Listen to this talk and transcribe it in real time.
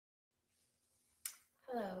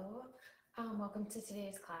Hello, welcome to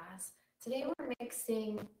today's class. Today we're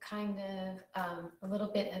mixing kind of a little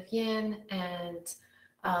bit of yin and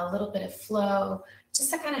a little bit of flow,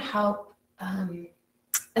 just to kind of help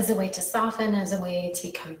as a way to soften, as a way to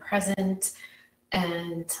become present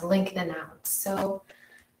and to lengthen out. So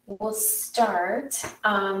we'll start.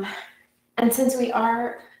 And since we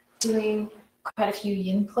are doing quite a few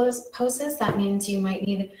yin poses, that means you might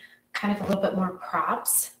need kind of a little bit more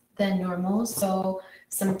props than normal. So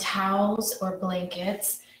some towels or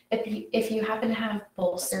blankets. If you happen to have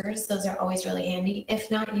bolsters, those are always really handy.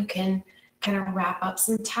 If not, you can kind of wrap up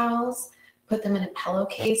some towels, put them in a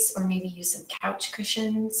pillowcase, or maybe use some couch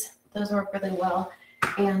cushions. Those work really well.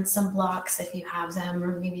 And some blocks if you have them,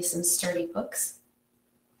 or maybe some sturdy books.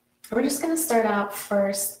 We're just going to start out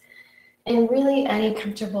first in really any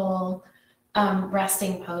comfortable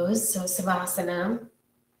resting pose, so savasana.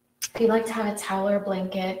 If you'd like to have a towel or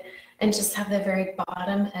blanket and just have the very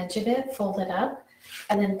bottom edge of it folded up,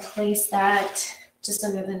 and then place that just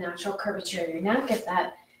under the natural curvature of your neck if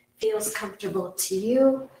that feels comfortable to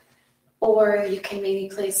you. Or you can maybe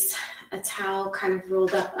place a towel kind of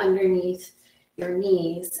rolled up underneath your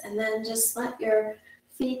knees, and then just let your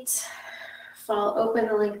feet fall open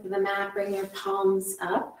the length of the mat. Bring your palms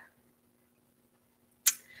up.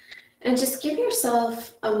 And just give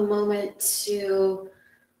yourself a moment to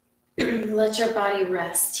let your body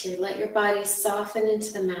rest here. Let your body soften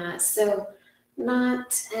into the mat. So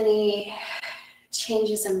not any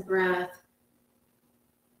changes in breath.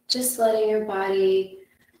 Just letting your body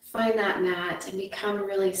find that mat and become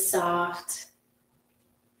really soft.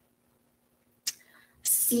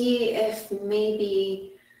 See if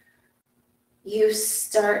maybe you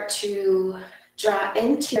start to draw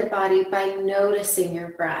into your body by noticing your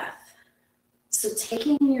breath. So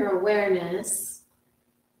taking your awareness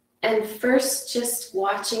and first just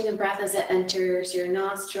watching the breath as it enters your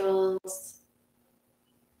nostrils,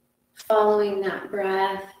 following that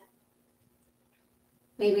breath,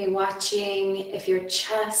 maybe watching if your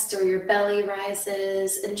chest or your belly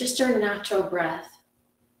rises, and just your natural breath.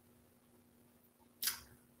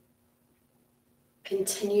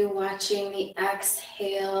 Continue watching the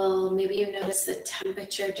exhale. Maybe you notice the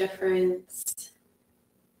temperature difference.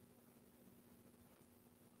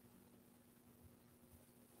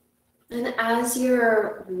 And as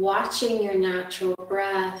you're watching your natural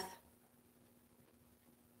breath,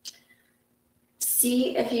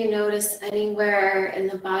 see if you notice anywhere in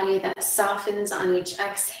the body that softens on each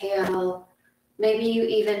exhale. Maybe you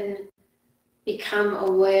even become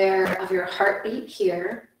aware of your heartbeat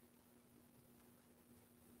here.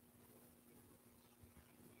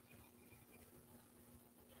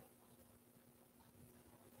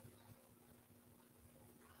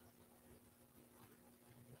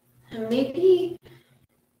 And maybe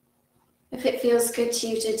if it feels good to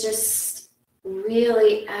you to just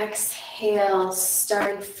really exhale,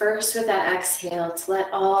 starting first with that exhale to let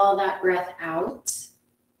all that breath out.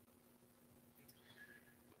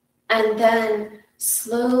 And then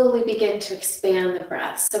slowly begin to expand the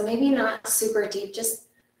breath. So maybe not super deep, just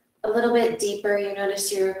a little bit deeper. You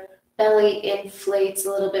notice your belly inflates a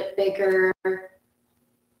little bit bigger.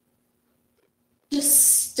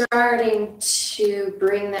 Just starting to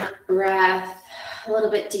bring that breath a little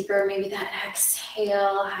bit deeper. Maybe that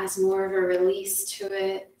exhale has more of a release to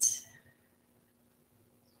it.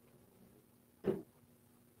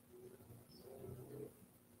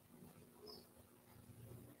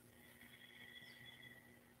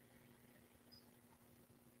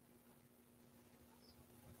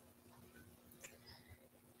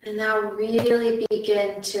 And now really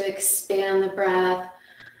begin to expand the breath.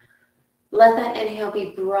 Let that inhale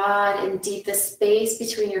be broad and deep. The space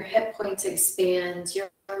between your hip points expands. Your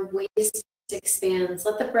waist expands.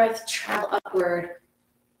 Let the breath travel upward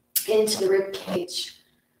into the rib cage,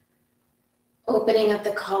 opening up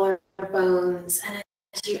the collarbones. And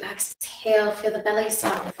as you exhale, feel the belly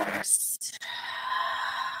soften first.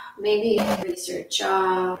 Maybe raise your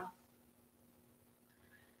jaw.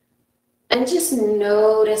 And just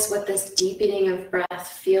notice what this deepening of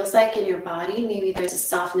breath feels like in your body. Maybe there's a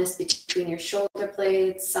softness between your shoulder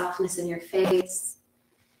blades, softness in your face.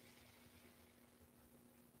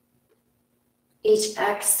 Each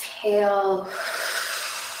exhale,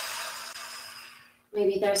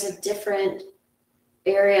 maybe there's a different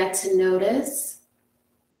area to notice.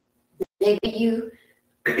 Maybe you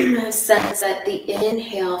sense that the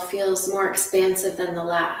inhale feels more expansive than the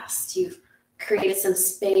last. You've created some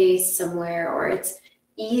space somewhere, or it's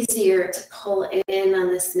easier to pull in on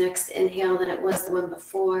this next inhale than it was the one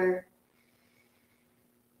before.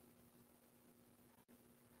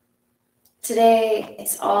 Today,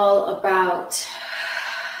 it's all about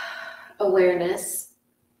awareness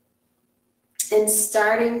and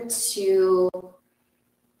starting to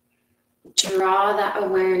draw that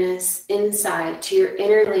awareness inside to your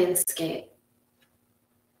inner landscape.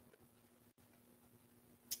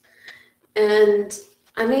 And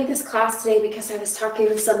I made this class today because I was talking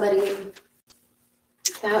with somebody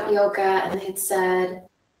about yoga, and they had said,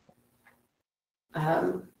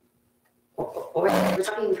 or we're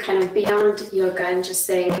talking kind of beyond yoga and just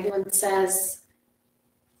saying, everyone says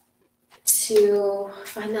to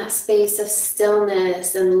find that space of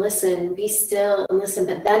stillness and listen, be still and listen,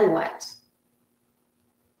 but then what?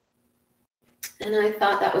 And I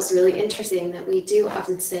thought that was really interesting that we do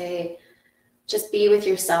often say, just be with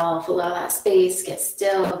yourself, allow that space, get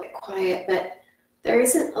still, get quiet, but there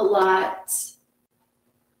isn't a lot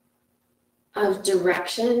of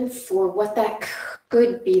direction for what that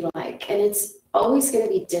could be like. And it's always going to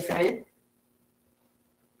be different.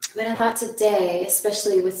 But I thought today,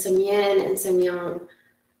 especially with some yin and some yang,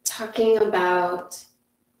 talking about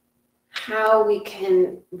how we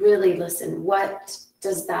can really listen. What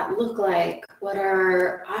does that look like? What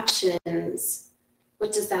are options?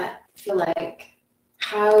 What does that feel like?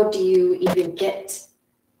 How do you even get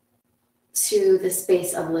to the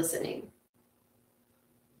space of listening?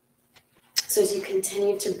 So as you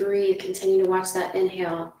continue to breathe, continue to watch that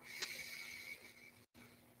inhale.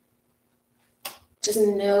 Just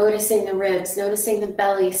noticing the ribs, noticing the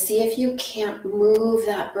belly. See if you can't move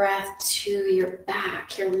that breath to your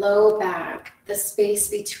back, your low back, the space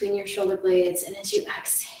between your shoulder blades. And as you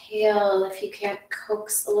exhale, if you can't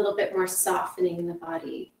coax a little bit more softening in the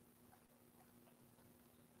body.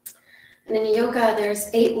 And in yoga, there's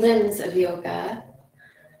 8 limbs of yoga.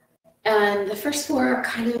 And the first 4 are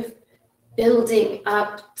kind of building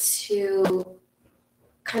up to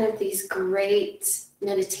kind of these great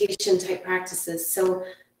meditation type practices. So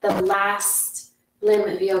the last limb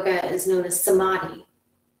of yoga is known as samadhi,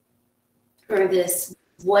 or this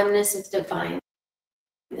oneness with divine,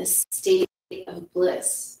 this state of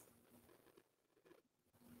bliss.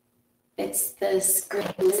 It's this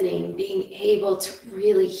great listening, being able to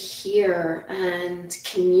really hear and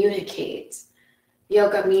communicate.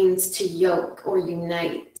 Yoga means to yoke or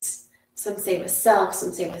unite. Some say with self,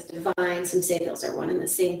 some say with divine, some say those are one and the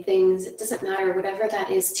same things. It doesn't matter, whatever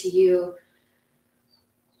that is to you.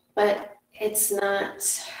 But it's not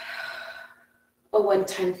a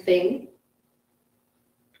one-time thing.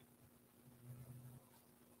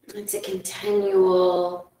 It's a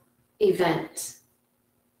continual event.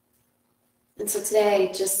 And so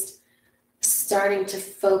today, just starting to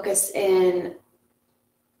focus in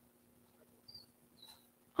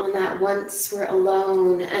on that once we're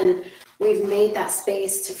alone and we've made that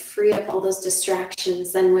space to free up all those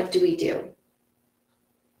distractions, then what do we do?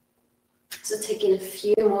 So taking a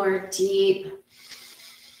few more deep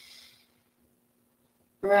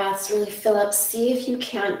breaths, really fill up. See if you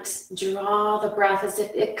can't draw the breath as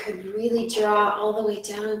if it could really draw all the way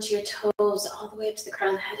down to your toes, all the way up to the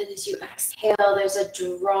crown of the head. And as you exhale, there's a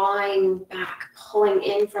drawing back, pulling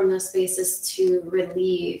in from those spaces to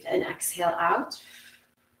relieve and exhale out.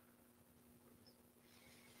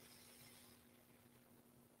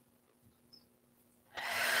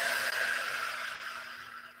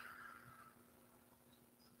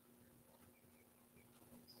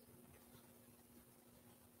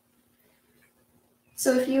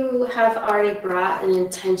 So if you have already brought an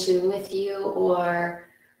intention with you or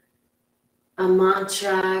a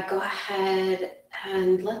mantra, go ahead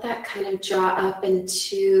and let that kind of draw up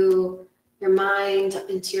into your mind, up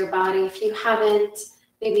into your body. If you haven't,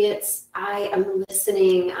 maybe it's, I am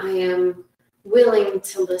listening, I am willing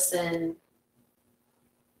to listen.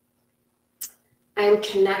 I am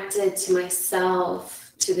connected to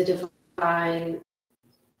myself, to the divine.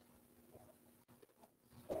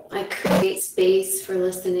 I create space for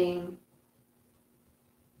listening.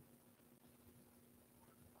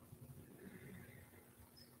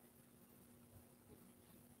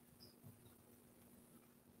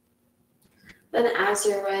 Then as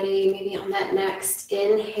you're ready, maybe on that next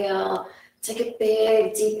inhale, take a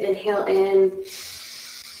big deep inhale in,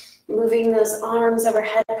 moving those arms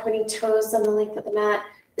overhead, pointing toes on the length of the mat.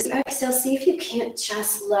 As you exhale, see if you can't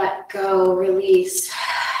just let go, release.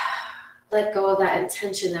 Let go of that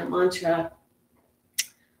intention, that mantra.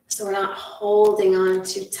 So we're not holding on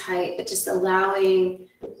too tight, but just allowing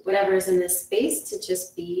whatever is in this space to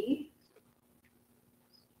just be.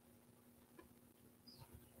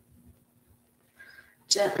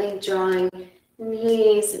 Gently drawing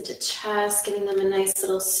knees into chest, giving them a nice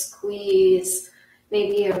little squeeze.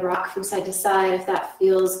 Maybe a rock from side to side if that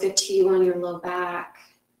feels good to you on your low back.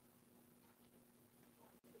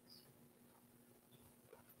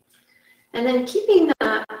 And then keeping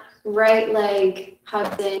that right leg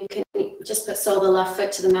hugged in, you can just put sole of the left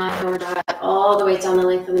foot to the mat or not, all the way down the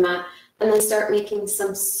length of the mat. And then start making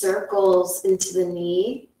some circles into the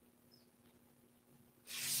knee.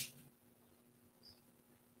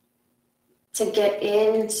 To get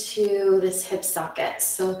into this hip socket.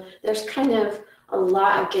 So there's kind of a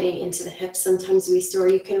lot of getting into the hips. Sometimes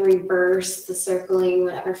you can reverse the circling,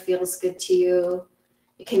 whatever feels good to you.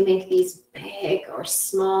 You can make these big or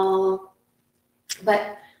small,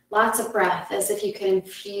 but lots of breath, as if you can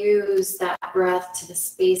infuse that breath to the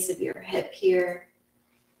space of your hip here.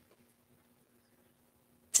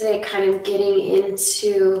 Today, kind of getting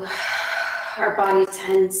into, our body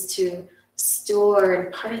tends to store,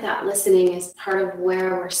 and part of that listening is part of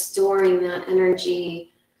where we're storing that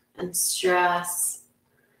energy and stress.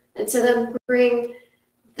 And so then bring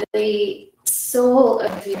the sole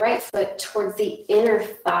of your right foot towards the inner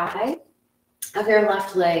thigh of your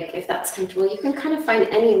left leg, if that's comfortable. You can kind of find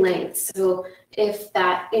any length. So if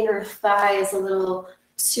that inner thigh is a little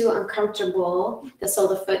too uncomfortable, the sole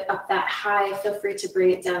of the foot up that high, feel free to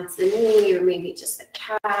bring it down to the knee or maybe just the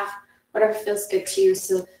calf, whatever feels good to you.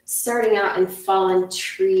 So starting out in fallen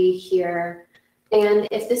tree here. And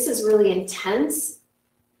if this is really intense,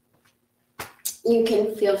 you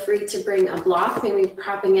can feel free to bring a block, maybe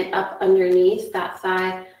propping it up underneath that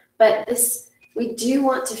thigh. But we do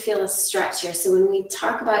want to feel a stretch here. So when we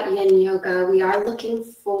talk about yin yoga, we are looking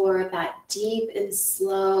for that deep and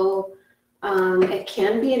slow, it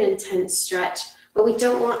can be an intense stretch, but we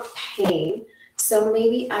don't want pain. So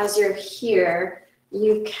maybe as you're here,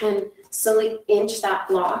 you can slowly inch that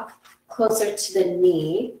block closer to the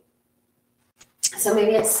knee. So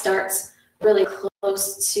maybe it starts really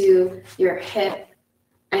close to your hip.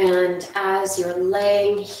 And as you're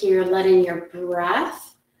laying here, letting your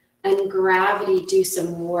breath and gravity do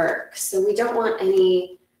some work. So we don't want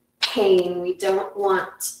any pain. We don't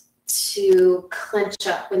want to clench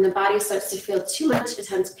up. When the body starts to feel too much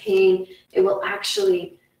intense pain, it will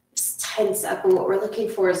actually tense up. And what we're looking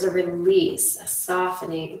for is a release, a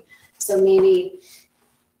softening. So maybe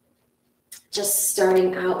just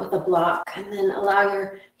starting out with a block, and then allow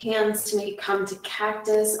your hands to maybe come to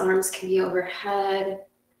cactus, arms can be overhead.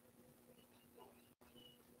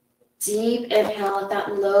 Deep inhale, let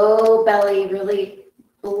that low belly really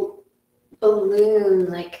balloon,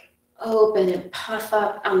 like open and puff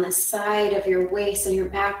up on the side of your waist and your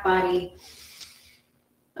back body,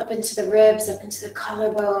 up into the ribs, up into the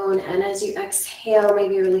collarbone. And as you exhale,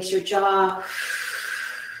 maybe release your jaw.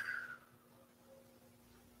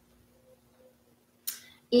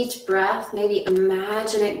 Each breath, maybe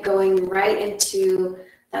imagine it going right into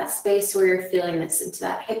that space where you're feeling this, into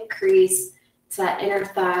that hip crease, to that inner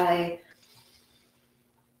thigh,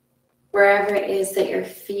 wherever it is that you're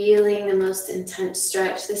feeling the most intense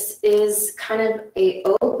stretch. This is kind of an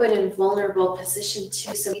open and vulnerable position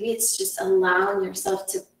too. So maybe it's just allowing yourself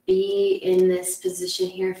to be in this position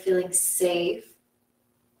here, feeling safe.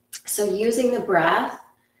 So using the breath,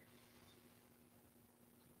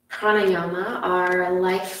 pranayama, our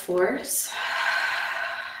life force,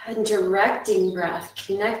 and directing breath,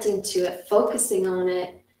 connecting to it, focusing on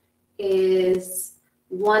it is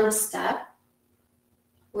one step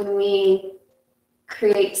when we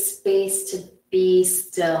create space to be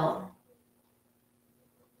still.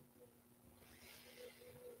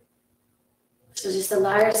 So just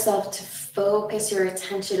allow yourself to focus your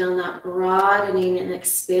attention on that broadening and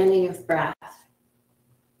expanding of breath.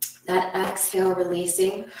 That exhale,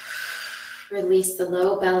 releasing. Release the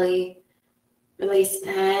low belly. Release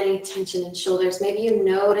any tension in shoulders. Maybe you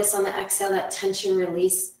notice on the exhale that tension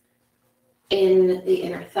release in the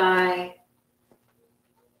inner thigh.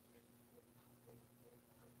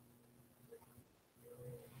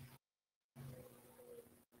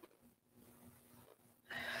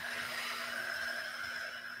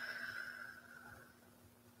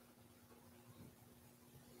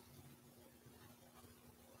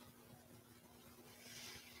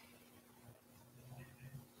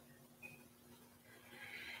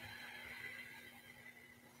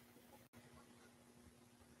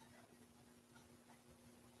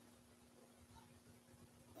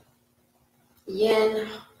 Yin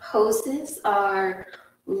poses are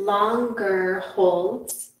longer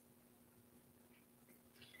holds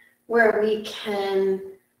where we can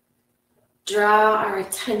draw our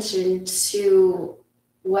attention to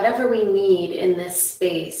whatever we need in this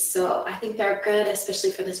space. So I think they're good,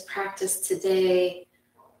 especially for this practice today,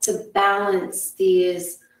 to balance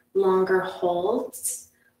these longer holds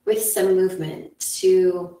with some movement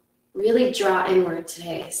to really draw inward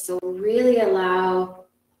today. So really allow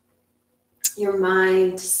your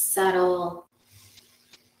mind to settle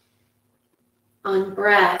on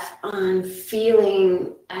breath, on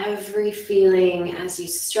feeling every feeling as you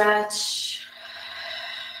stretch,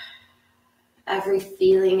 every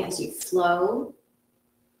feeling as you flow.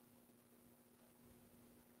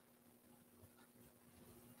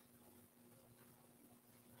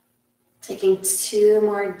 Taking 2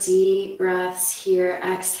 more deep breaths here.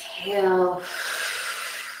 Exhale.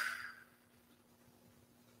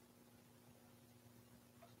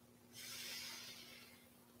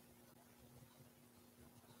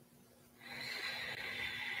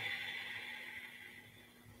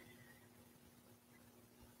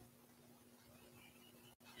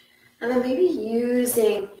 And then maybe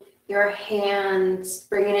using your hands,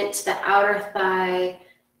 bringing it to the outer thigh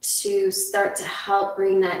to start to help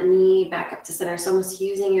bring that knee back up to center. So almost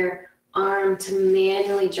using your arm to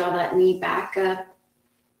manually draw that knee back up.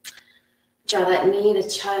 Draw that knee to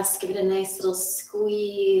chest, give it a nice little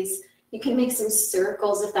squeeze. You can make some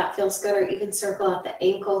circles if that feels good, or even circle at the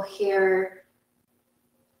ankle here.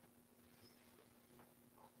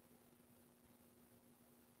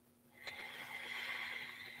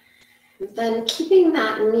 Then keeping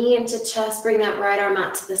that knee into chest, bring that right arm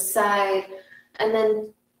out to the side, and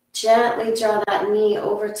then gently draw that knee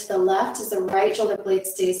over to the left as the right shoulder blade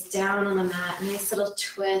stays down on the mat. Nice little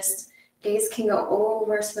twist. Gaze can go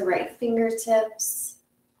over to the right fingertips.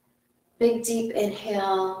 Big deep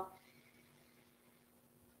inhale.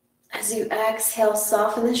 As you exhale,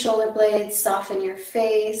 soften the shoulder blades, soften your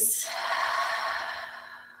face.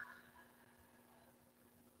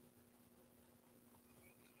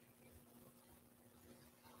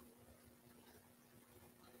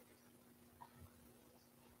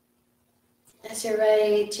 As you're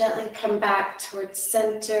ready, gently come back towards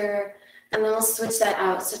center, and then we'll switch that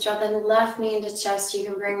out. So draw the left knee into chest. You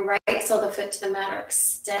can bring right sole of the foot to the mat or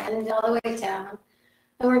extend all the way down.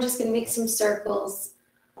 And we're just going to make some circles.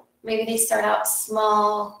 Maybe they start out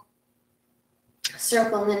small.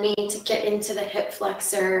 Circle the knee to get into the hip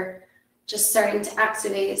flexor. Just starting to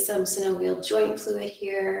activate some synovial joint fluid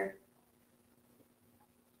here.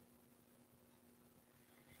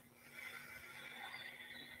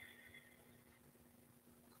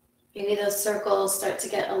 Maybe those circles start to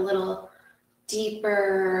get a little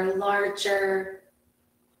deeper, larger.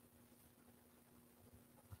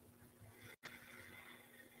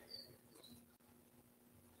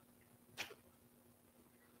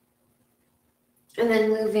 And then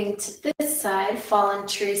moving to this side, fallen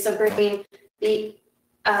tree. So bringing the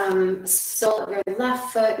sole of your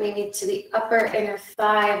left foot, maybe to the upper inner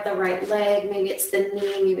thigh of the right leg. Maybe it's the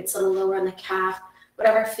knee, maybe it's a little lower on the calf,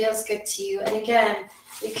 whatever feels good to you. And again,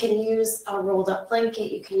 you can use a rolled up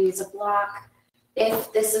blanket, you can use a block.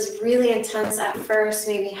 If this is really intense at first,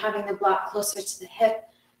 maybe having the block closer to the hip,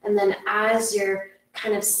 and then as you're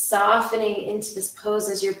kind of softening into this pose,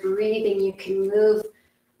 as you're breathing, you can move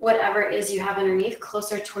whatever it is you have underneath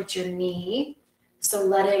closer towards your knee. So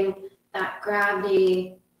letting that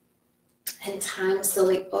gravity and time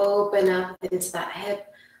slowly open up into that hip.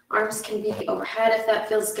 Arms can be overhead if that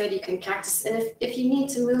feels good. You can cactus. And if you need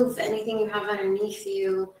to move anything you have underneath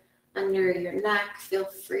you, under your neck, feel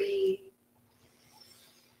free.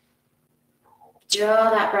 Draw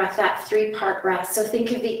that breath, that 3-part breath. So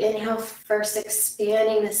think of the inhale first,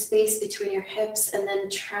 expanding the space between your hips, and then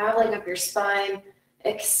traveling up your spine,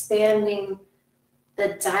 expanding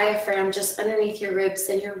the diaphragm just underneath your ribs,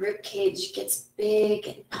 and your rib cage gets big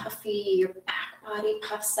and puffy. Your back body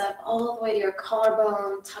puffs up all the way to your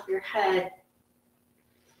collarbone, top of your head.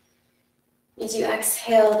 As you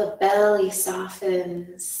exhale, the belly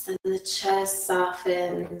softens, and the chest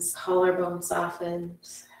softens, collarbone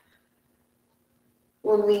softens.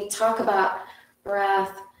 When we talk about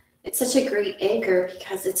breath, it's such a great anchor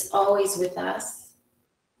because it's always with us.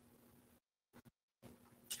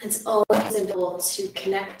 It's always available to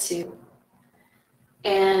connect to.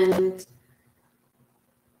 And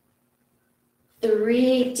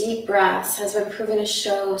 3 deep breaths has been proven to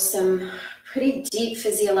show some pretty deep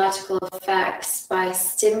physiological effects by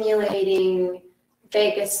stimulating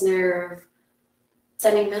vagus nerve,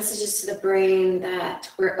 sending messages to the brain that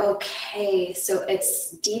we're okay. So it's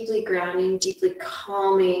deeply grounding, deeply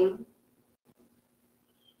calming,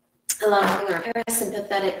 allowing our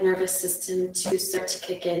parasympathetic nervous system to start to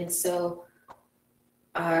kick in. So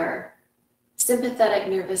our sympathetic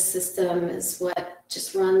nervous system is what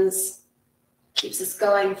just runs, keeps us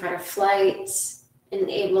going, fight or flight,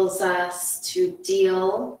 enables us to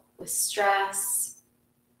deal with stress,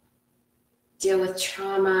 deal with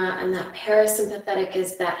trauma, and that parasympathetic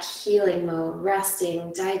is that healing mode,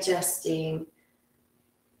 resting, digesting.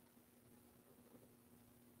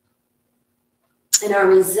 and our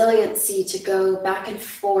resiliency to go back and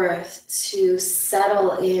forth, to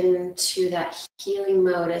settle into that healing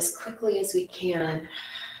mode as quickly as we can.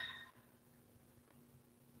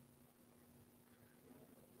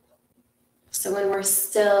 So when we're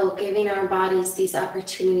still giving our bodies these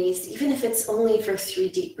opportunities, even if it's only for 3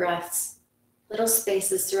 deep breaths, little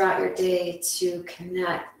spaces throughout your day to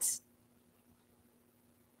connect.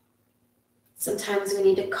 Sometimes we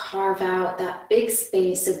need to carve out that big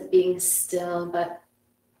space of being still, but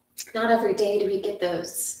not every day do we get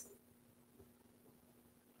those.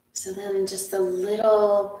 So then just a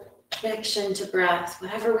little connection to breath,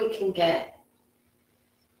 whatever we can get.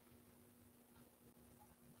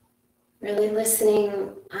 Really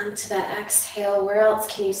listening onto that exhale. Where else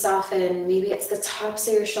can you soften? Maybe it's the tops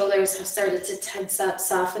of your shoulders have started to tense up.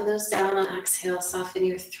 Soften those down on exhale. Soften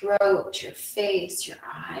your throat, your face, your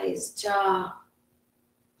eyes, jaw.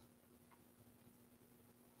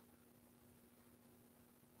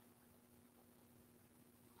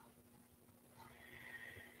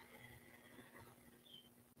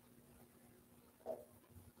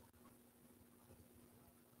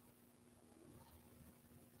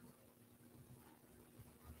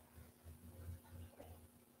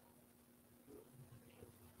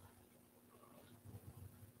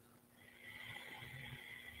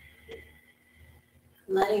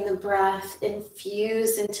 Letting the breath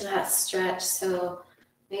infuse into that stretch. So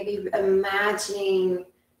maybe imagining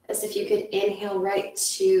as if you could inhale right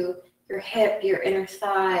to your hip, your inner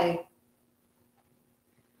thigh.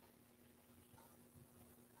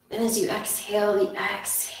 And as you exhale, the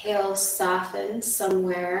exhale softens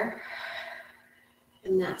somewhere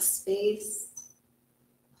in that space.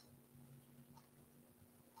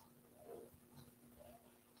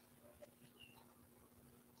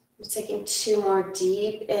 We're taking 2 more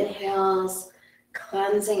deep inhales,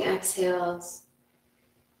 cleansing exhales.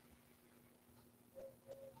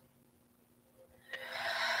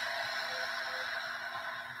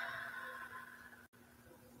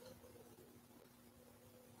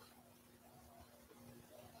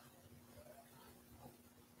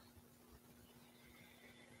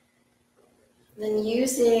 Then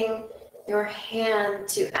using your hand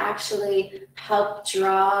to actually help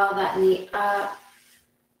draw that knee up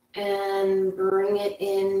and bring it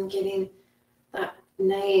in, getting that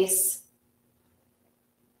nice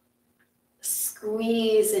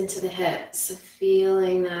squeeze into the hip. So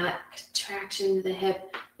feeling that contraction to the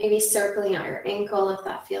hip, maybe circling out your ankle if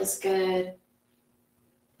that feels good.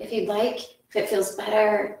 If you'd like, if it feels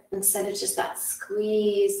better, instead of just that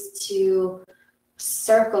squeeze, to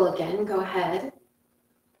circle again, go ahead.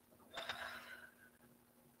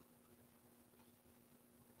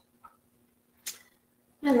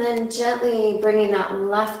 And then gently bringing that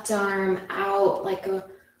left arm out like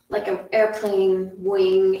an airplane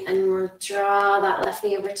wing, and we'll draw that left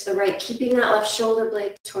knee over to the right, keeping that left shoulder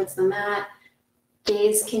blade towards the mat.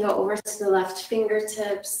 Gaze can go over to the left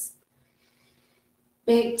fingertips.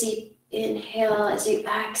 Big deep inhale. As you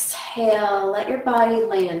exhale, let your body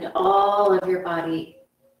land, all of your body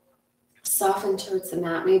soften towards the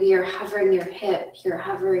mat. Maybe you're hovering your hip, you're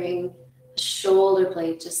hovering the shoulder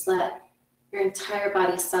blade. Just let your entire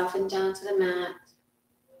body soften down to the mat.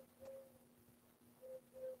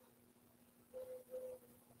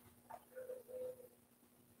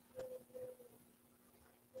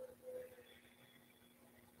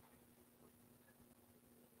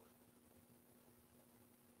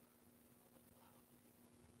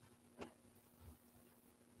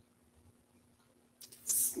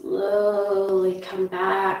 Slowly come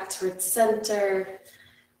back towards center.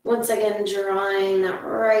 Once again, drawing that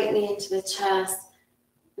right knee into the chest.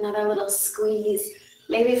 Another little squeeze.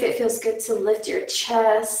 Maybe if it feels good to lift your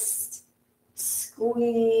chest,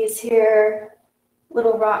 squeeze here.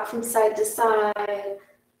 Little rock from side to side.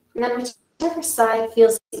 And then whichever side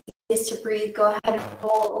feels easiest to breathe, go ahead and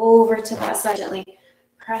roll over to that side gently,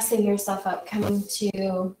 pressing yourself up, coming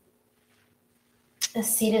to a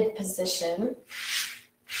seated position.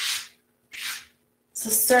 So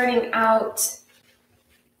starting out,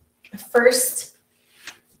 first,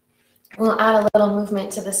 we'll add a little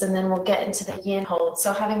movement to this and then we'll get into the yin hold.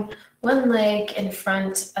 So having one leg in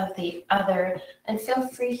front of the other, and feel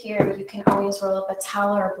free here, you can always roll up a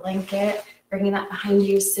towel or a blanket, bringing that behind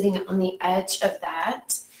you, sitting on the edge of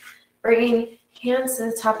that. Bringing hands to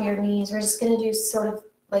the top of your knees. We're just going to do sort of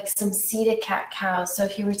like some seated cat-cow. So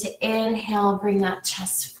if you were to inhale, bring that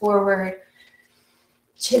chest forward.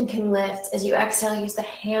 Chin can lift. As you exhale, use the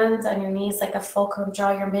hands on your knees like a fulcrum.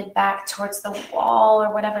 Draw your mid back towards the wall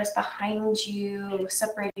or whatever's behind you,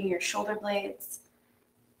 separating your shoulder blades.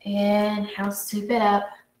 Inhale, scoop it up.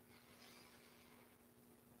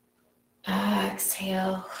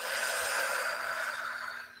 Exhale.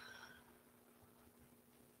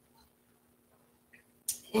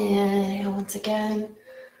 Inhale once again.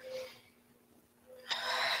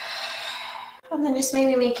 And then just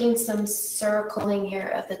maybe making some circling here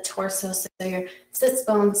of the torso so your sits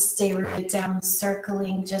bones stay rooted down,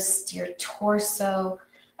 circling just your torso.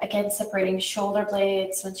 Again, separating shoulder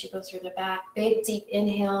blades once you go through the back. Big, deep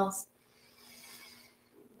inhales.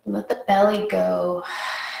 Let the belly go.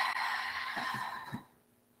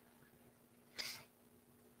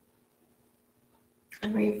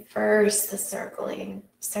 And reverse the circling,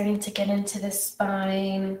 starting to get into the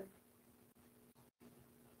spine.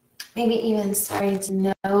 Maybe even starting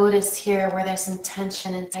to notice here where there's some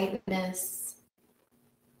tension and tightness.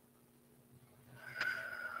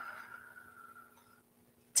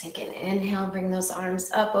 Take an inhale, bring those arms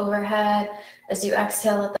up overhead. As you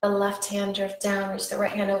exhale, let the left hand drift down, reach the right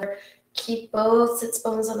hand over. Keep both sits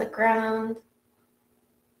bones on the ground.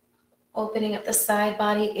 Opening up the side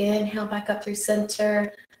body, inhale back up through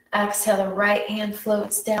center. Exhale, the right hand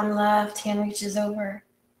floats down, left hand reaches over.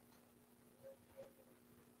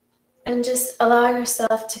 And just allow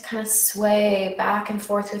yourself to kind of sway back and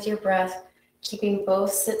forth with your breath, keeping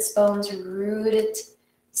both sits bones rooted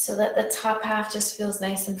so that the top half just feels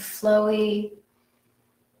nice and flowy.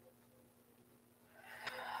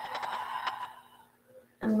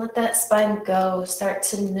 And let that spine go. Start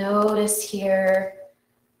to notice here,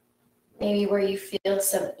 maybe where you feel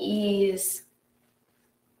some ease.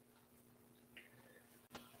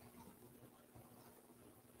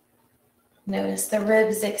 Notice the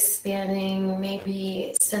ribs expanding,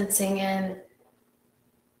 maybe sensing in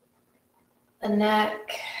the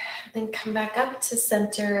neck. Then come back up to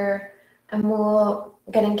center, and we're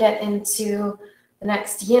going to get into the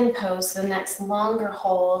next yin pose, the next longer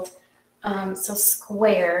hold. So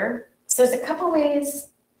square. So there's a couple ways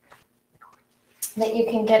that you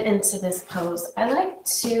can get into this pose. I like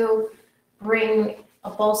to bring a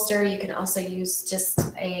bolster. You can also use just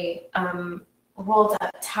a rolled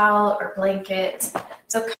up towel or blanket.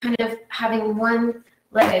 So kind of having one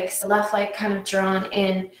leg, so left leg kind of drawn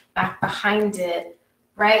in, back behind it,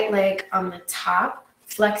 right leg on the top,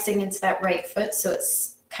 flexing into that right foot so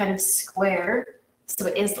it's kind of square. So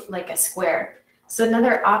it is like a square. So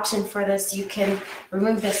another option for this, you can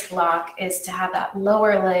remove this block, is to have that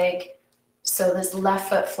lower leg, so this left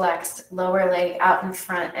foot flexed, lower leg out in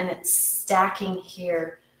front, and it's stacking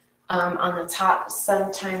here. On the top.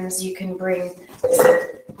 Sometimes you can bring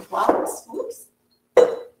blocks,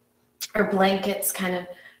 or blankets, kind of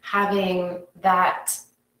having that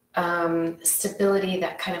stability,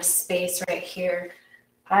 that kind of space right here.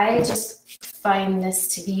 I just find this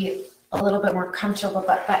to be a little bit more comfortable,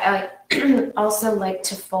 but I also like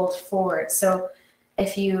to fold forward. So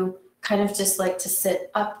if you kind of just like to sit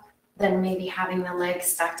up, then maybe having the legs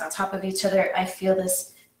stacked on top of each other, I feel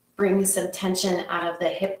this brings some tension out of the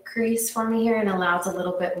hip crease for me here and allows a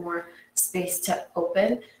little bit more space to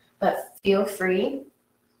open. But feel free.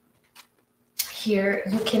 Here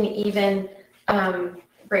you can even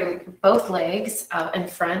bring both legs out in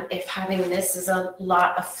front if having this is a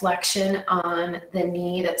lot of flexion on the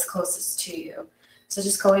knee that's closest to you. So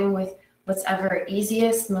just going with what's ever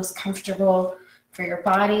easiest, most comfortable for your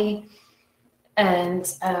body. And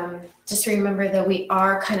just remember that we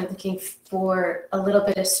are kind of looking for a little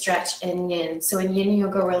bit of stretch in yin. So in yin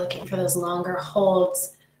yoga, we're looking for those longer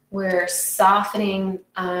holds. We're softening,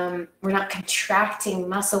 we're not contracting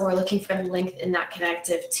muscle. We're looking for length in that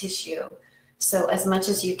connective tissue. So as much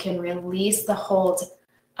as you can release the hold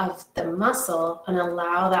of the muscle and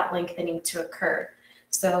allow that lengthening to occur.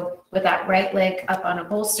 So with that right leg up on a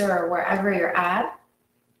bolster or wherever you're at,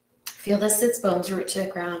 feel the sits bones root to the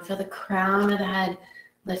ground. Feel the crown of the head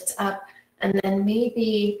lift up. And then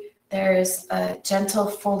maybe there's a gentle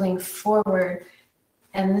folding forward.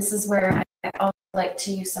 And this is where I also like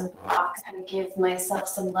to use some blocks and give myself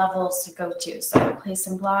some levels to go to. So I'll place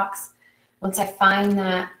some blocks. Once I find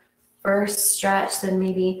that first stretch, then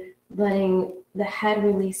maybe letting the head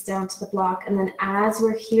release down to the block. And then as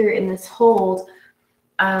we're here in this hold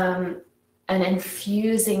and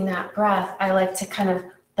infusing that breath, I like to kind of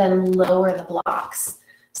then lower the blocks.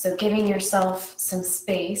 So giving yourself some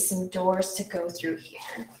space, some doors to go through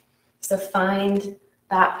here. So find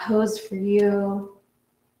that pose for you.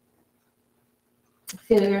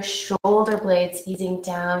 Feel your shoulder blades easing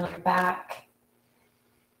down your back.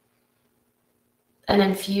 And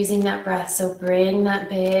infusing that breath. So bring that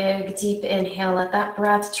big, deep inhale. Let that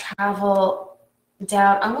breath travel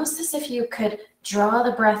down, almost as if you could draw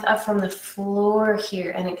the breath up from the floor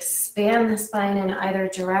here and expand the spine in either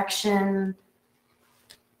direction.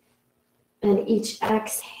 And each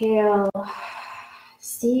exhale,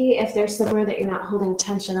 see if there's somewhere that you're not holding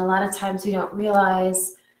tension. A lot of times we don't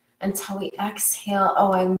realize until we exhale,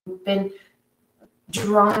 oh, I've been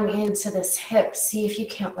drawing into this hip. See if you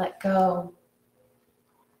can't let go.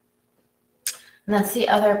 And that's the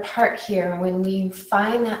other part here. When we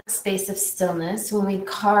find that space of stillness, when we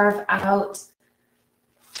carve out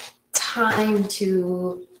time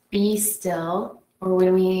to be still, or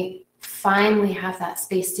when we finally have that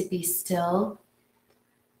space to be still,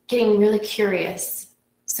 getting really curious.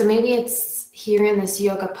 So maybe it's here in this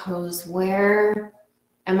yoga pose, where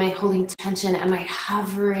am I holding tension? Am I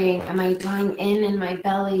hovering? Am I drawing in my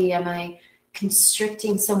belly? Am I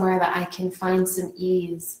constricting somewhere that I can find some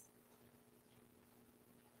ease?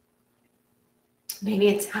 Maybe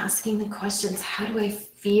it's asking the questions, how do I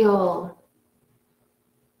feel?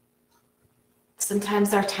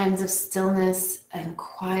 Sometimes our times of stillness and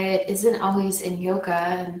quiet isn't always in yoga.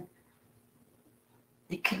 And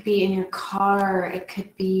it could be in your car. It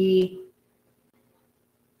could be,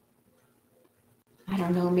 I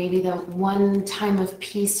don't know, maybe the one time of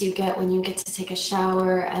peace you get when you get to take a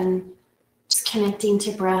shower and just connecting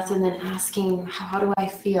to breath and then asking, how do I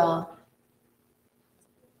feel?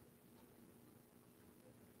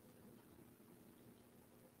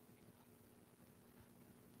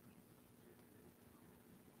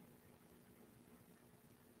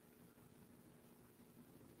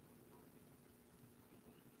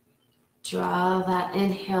 Draw that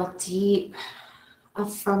inhale deep up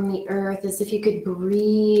from the earth, as if you could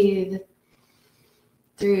breathe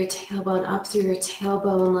through your tailbone, up through your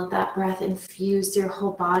tailbone. Let that breath infuse your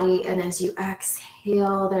whole body. And as you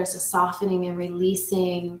exhale, there's a softening and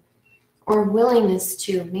releasing, or willingness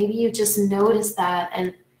to. Maybe you just notice that,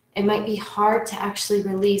 and it might be hard to actually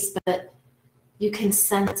release, but you can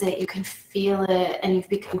sense it, you can feel it, and you've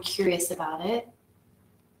become curious about it.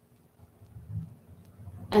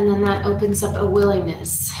 And then that opens up a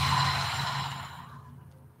willingness.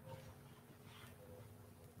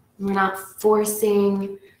 We're not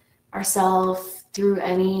forcing ourselves through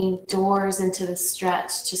any doors into the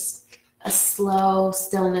stretch, just a slow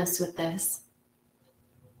stillness with this.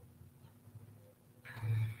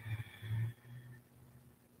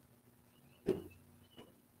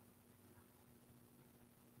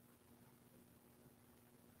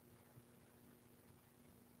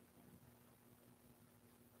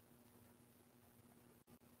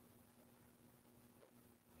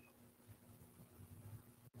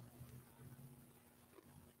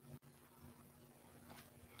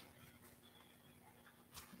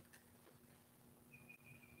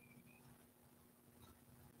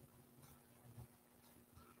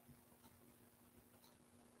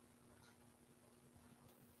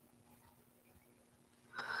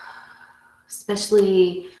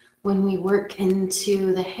 Especially when we work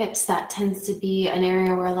into the hips, that tends to be an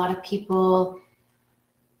area where a lot of people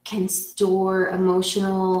can store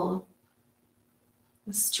emotional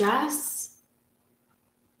stress.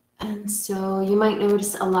 And so you might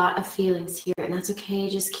notice a lot of feelings here, and that's okay.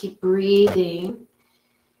 Just keep breathing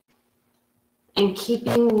and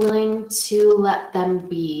keeping willing to let them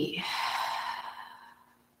be.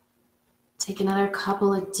 Take another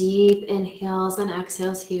couple of deep inhales and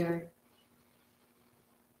exhales here.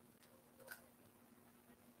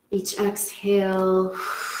 Each exhale,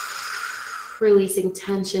 releasing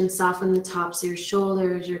tension, soften the tops of your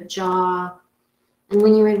shoulders, your jaw. And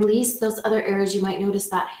when you release those other areas, you might notice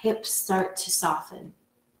that hips start to soften.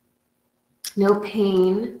 No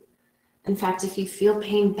pain. In fact, if you feel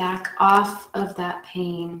pain, back off of that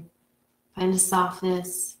pain. Find a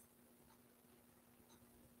softness.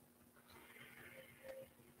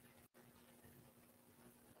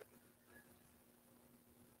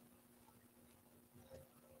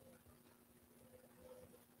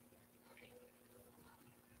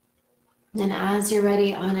 And as you're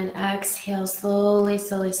ready, on an exhale, slowly,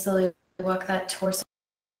 slowly, slowly walk that torso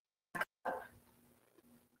up.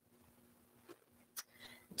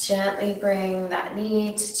 Gently bring that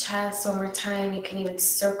knee to chest one more time. You can even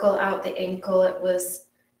circle out the ankle. It was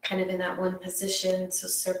kind of in that one position, so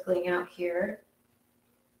circling out here.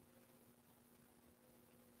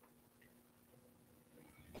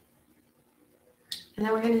 And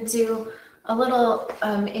then we're going to do a little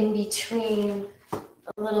in between,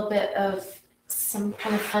 a little bit of some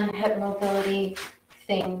kind of fun hip mobility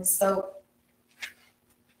things. So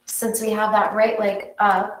since we have that right leg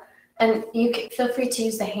up, and you can feel free to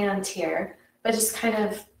use the hand here, but just kind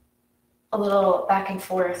of a little back and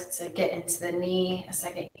forth to get into the knee a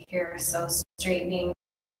second here. So straightening,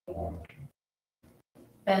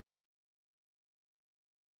 bend.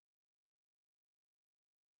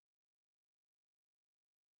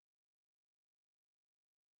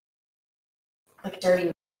 like a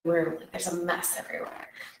dirty room, like there's a mess everywhere.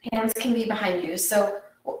 Hands can be behind you, so,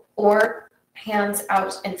 or hands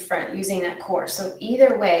out in front using that core. So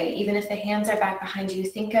either way, even if the hands are back behind you,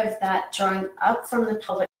 think of that drawing up from the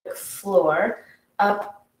pelvic floor,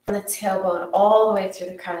 up from the tailbone, all the way through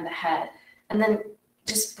the crown of the head. And then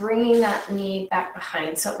just bringing that knee back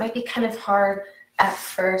behind. So it might be kind of hard at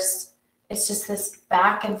first. It's just this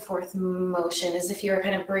back and forth motion as if you were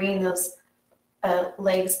kind of bringing those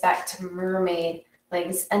legs back to mermaid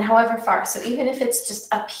legs, and however far. So even if it's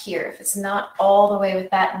just up here, if it's not all the way with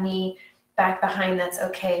that knee back behind, that's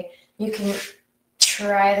okay. You can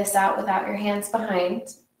try this out without your hands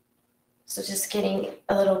behind. So just getting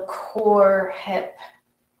a little core hip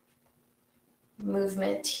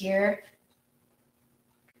movement here.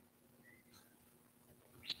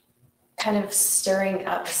 Kind of stirring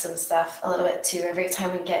up some stuff a little bit too. Every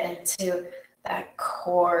time we get into that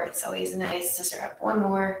core, it's always nice to stir up. One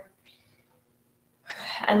more.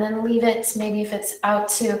 And then leave it, maybe if it's out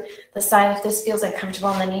to the side, if this feels uncomfortable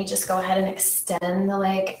on the knee, just go ahead and extend the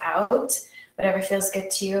leg out, whatever feels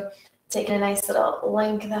good to you. Taking a nice little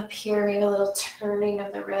length up here, maybe a little turning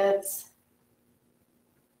of the ribs.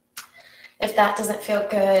 If that doesn't feel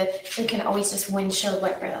good, you can always just windshield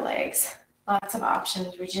wiper the legs. Lots of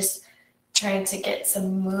options. We're just trying to get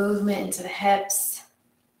some movement into the hips.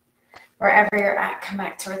 Wherever you're at, come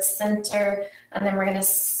back towards center, and then we're going to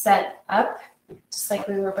set up just like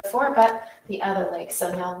we were before, but the other leg. So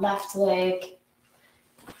now left leg.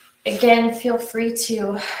 Again, feel free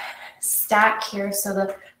to stack here so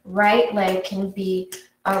the right leg can be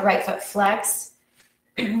right foot flexed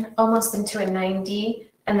almost into a 90,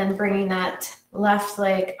 and then bringing that left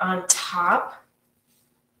leg on top.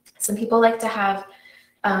 Some people like to have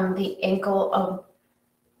the ankle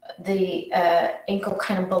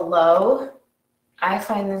kind of below. I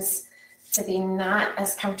find this to be not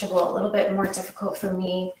as comfortable, a little bit more difficult for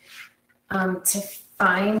me to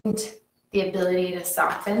find the ability to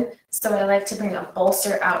soften. So I like to bring a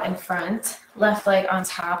bolster out in front, left leg on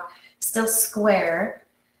top, still square.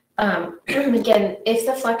 Again, if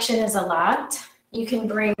the flexion is a lot, you can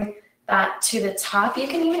bring that to the top. You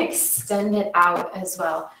can even extend it out as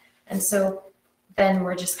well. And so then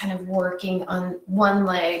we're just kind of working on one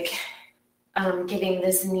leg, giving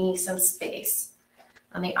this knee some space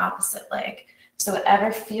on the opposite leg. So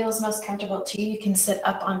whatever feels most comfortable to you, you can sit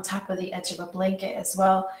up on top of the edge of a blanket as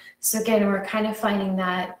well. So again, we're kind of finding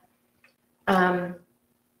that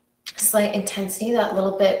slight intensity, that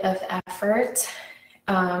little bit of effort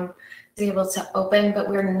to be able to open, but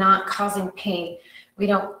we're not causing pain. We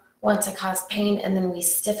don't want to cause pain and then we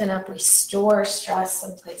stiffen up, we store stress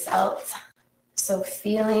someplace else. So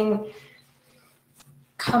feeling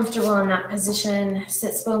comfortable in that position,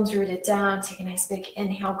 sits bones rooted down, take a nice big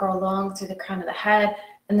inhale, grow long through the crown of the head.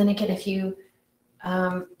 And then again, if you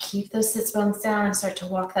keep those sits bones down and start to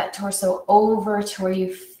walk that torso over to where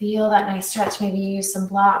you feel that nice stretch, maybe you use some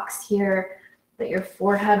blocks here, let your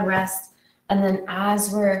forehead rest. And then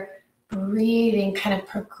as we're breathing, kind of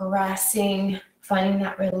progressing, finding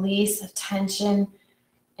that release of tension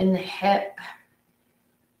in the hip.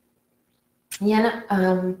 Yeah,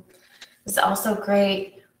 it's also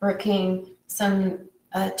great working some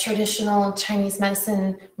traditional Chinese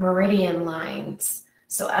medicine meridian lines.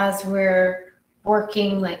 So as we're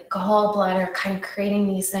working like gallbladder, kind of creating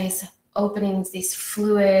these nice openings, these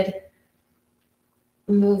fluid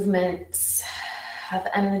movements of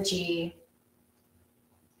energy.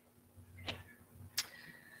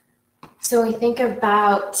 So we think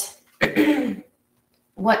about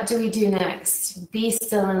what do we do next? Be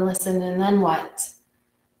still and listen, and then what?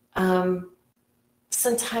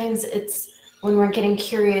 Sometimes it's when we're getting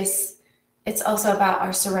curious, it's also about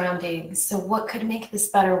our surroundings. So what could make this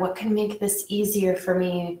better? What can make this easier for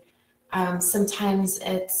me? Sometimes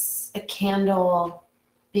it's a candle,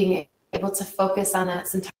 being able to focus on that.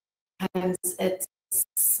 Sometimes it's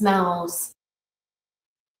smells,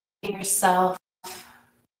 yourself,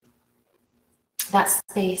 that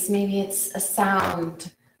space. Maybe it's a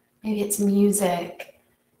sound, maybe it's music,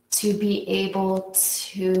 to be able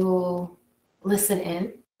to listen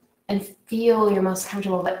in and feel your most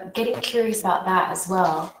comfortable, but getting curious about that as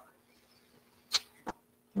well.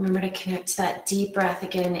 Remember to connect to that deep breath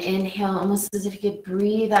again. Inhale, almost as if you could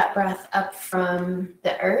breathe that breath up from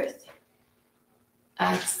the earth.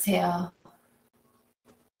 Exhale.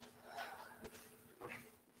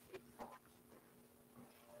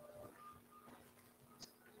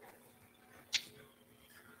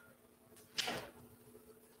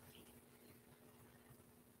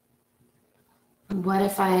 What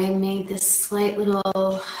if I made this slight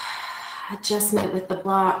little adjustment with the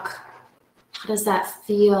block? How does that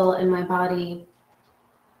feel in my body?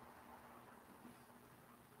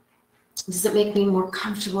 Does it make me more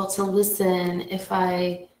comfortable to listen if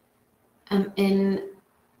I am in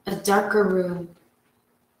a darker room?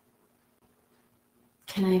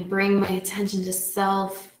 Can I bring my attention to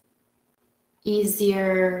self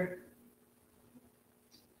easier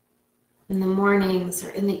in the mornings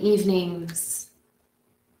or in the evenings?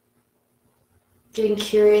 Getting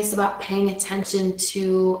curious about paying attention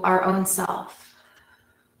to our own self.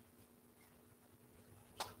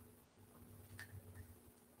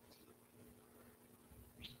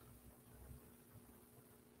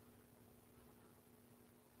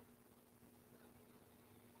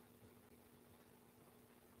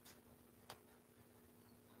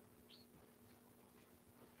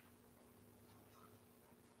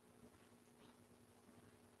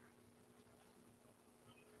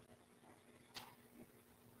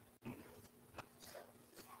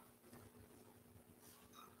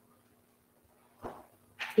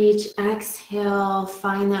 Each exhale,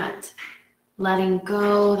 find that letting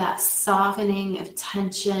go, that softening of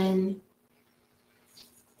tension,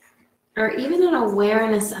 or even an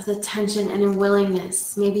awareness of the tension and a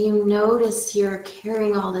willingness. Maybe you notice you're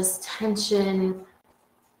carrying all this tension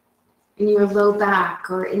in your low back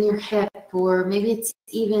or in your hip, or maybe it's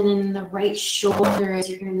even in the right shoulder as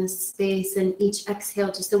you're in this space. And each exhale,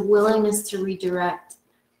 just a willingness to redirect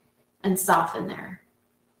and soften there.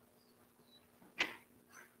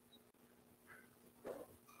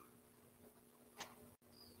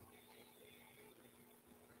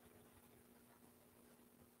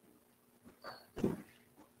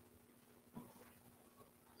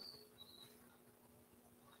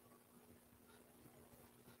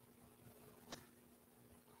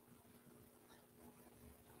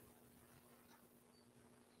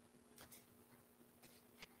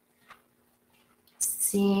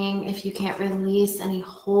 Seeing if you can't release any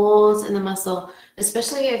holes in the muscle,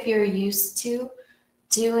 especially if you're used to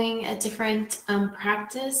doing a different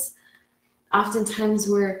practice. Oftentimes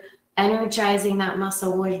we're energizing that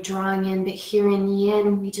muscle, we're drawing in, but here in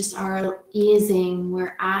yin, we just are easing.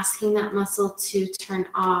 We're asking that muscle to turn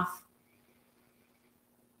off.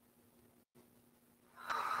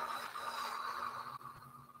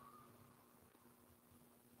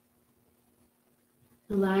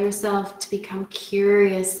 Allow yourself to become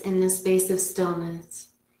curious in the space of stillness.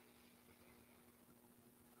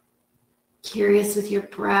 Curious with your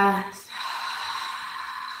breath.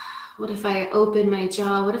 What if I open my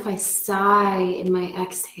jaw? What if I sigh in my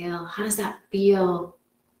exhale? How does that feel?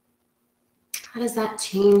 How does that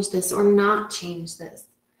change this or not change this?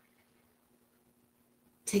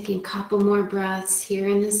 Taking a couple more breaths here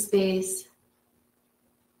in this space.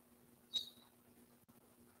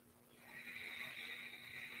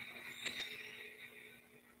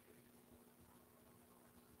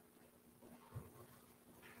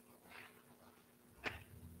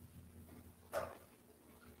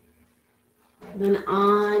 Then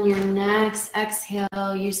on your next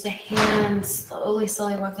exhale, use the hands slowly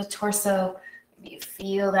work the torso. You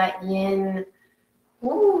feel that yin.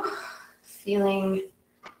 Woo, feeling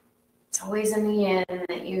it's always in the yin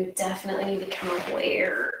that you definitely need to become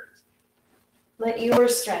aware. Let your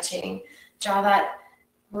stretching. Draw that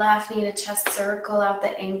left knee to chest, circle out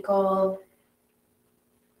the ankle.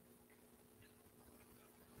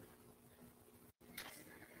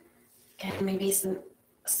 Again, maybe some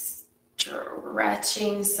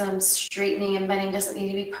stretching, some straightening and bending. Doesn't need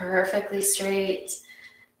to be perfectly straight.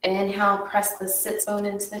 Inhale, press the sits bone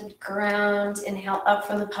into the ground. Inhale up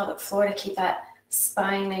from the pelvic floor to keep that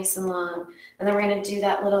spine nice and long. And then we're going to do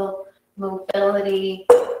that little mobility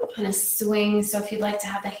kind of swing. So if you'd like to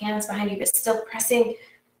have the hands behind you, but still pressing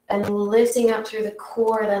and lifting up through the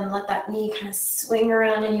core, then let that knee kind of swing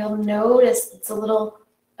around, and you'll notice it's a little,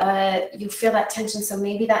 you feel that tension. So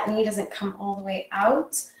maybe that knee doesn't come all the way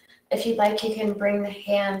out. If you'd like, you can bring the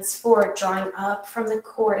hands forward, drawing up from the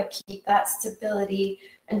core to keep that stability,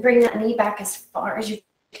 and bring that knee back as far as you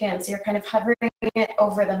can. So you're kind of hovering it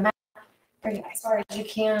over the mat, bring it as far as you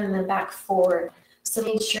can, and then back forward. So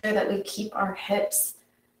make sure that we keep our hips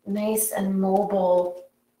nice and mobile,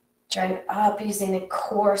 drawing up using the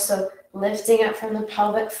core. So lifting up from the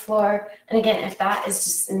pelvic floor. And again, if that is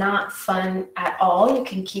just not fun at all, you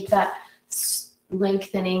can keep that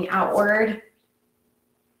lengthening outward.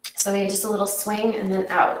 So maybe just a little swing and then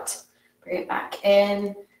out. Bring it back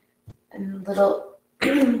in. And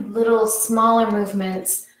little smaller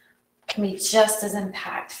movements can be just as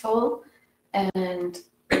impactful and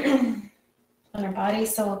on our body.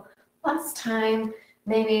 So last time,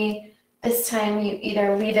 maybe this time you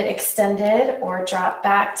either leave it extended or drop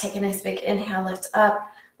back. Take a nice big inhale, lift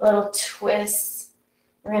up, a little twist.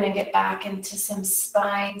 We're going to get back into some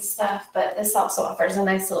spine stuff, but this also offers a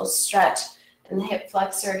nice little stretch in the hip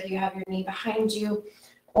flexor if you have your knee behind you,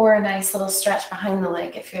 or a nice little stretch behind the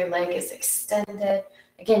leg if your leg is extended.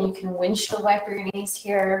 Again, you can windshield wiper your knees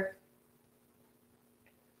here.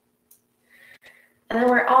 And then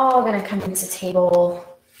we're all going to come into table,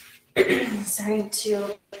 starting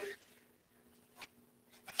to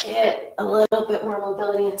get a little bit more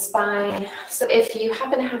mobility in spine. So if you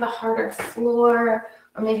happen to have a harder floor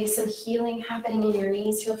or maybe some healing happening in your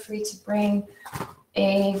knees, feel free to bring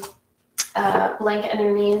a blanket under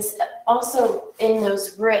your knees. Also in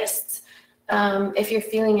those wrists, if you're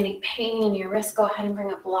feeling any pain in your wrist, go ahead and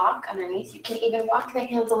bring a block underneath. You can even walk the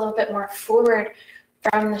hands a little bit more forward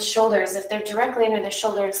from the shoulders. If they're directly under the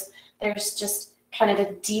shoulders, there's just kind of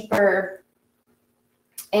a deeper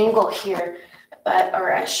angle here, or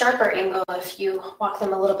a sharper angle. If you walk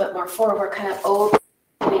them a little bit more forward, we're kind of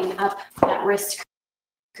opening up that wrist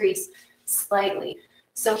crease slightly.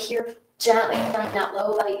 So here, gently bring that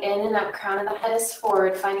low belly in and that crown of the head is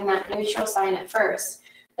forward, finding that neutral spine at first.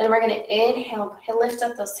 Then we're going to inhale, lift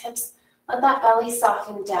up those hips, let that belly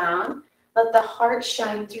soften down. Let the heart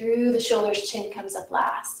shine through the shoulders, chin comes up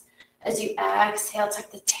last. As you exhale, tuck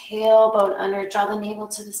the tailbone under, draw the navel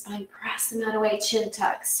to the spine, press the mat away, chin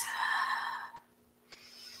tucks.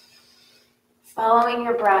 Following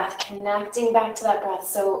your breath, connecting back to that breath.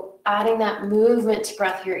 So adding that movement to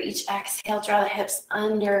breath here. Each exhale, draw the hips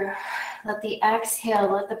under. Let the exhale,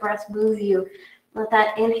 let the breath move you. Let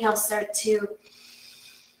that inhale start to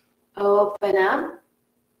open up.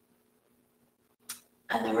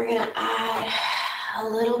 And then we're going to add a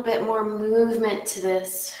little bit more movement to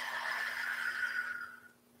this.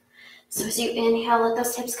 So as you inhale, let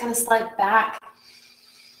those hips kind of slide back.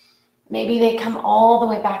 Maybe they come all the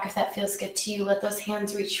way back if that feels good to you. Let those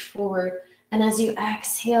hands reach forward. And as you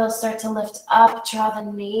exhale, start to lift up, draw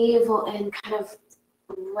the navel in, kind of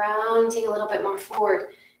rounding a little bit more forward.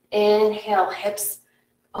 Inhale, hips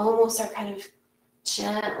almost are kind of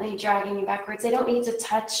gently dragging you backwards. They don't need to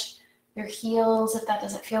touch your heels. If that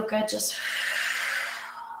doesn't feel good, just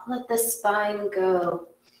let the spine go.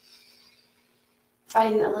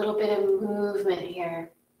 Find a little bit of movement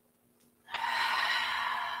here.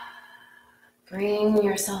 Bring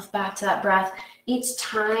yourself back to that breath. Each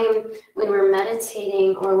time when we're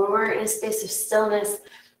meditating or when we're in a space of stillness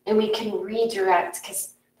and we can redirect,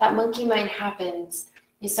 because that monkey mind happens,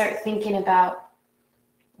 you start thinking about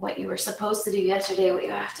what you were supposed to do yesterday, what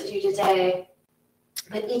you have to do today.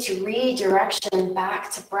 But each redirection back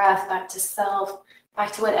to breath, back to self,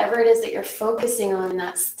 back to whatever it is that you're focusing on in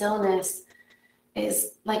that stillness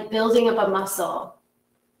is like building up a muscle.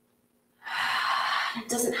 It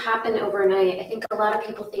doesn't happen overnight. I think a lot of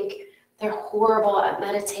people think they're horrible at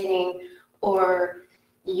meditating or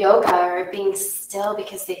yoga or being still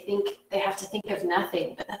because they think they have to think of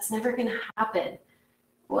nothing, but that's never going to happen.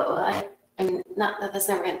 Well, I'm not that that's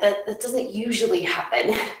never going to, that doesn't usually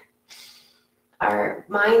happen. Our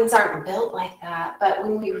minds aren't built like that, but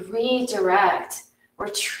when we redirect, we're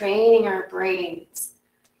training our brains.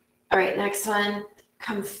 All right, next one,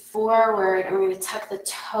 come forward, and we're going to tuck the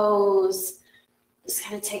toes. Just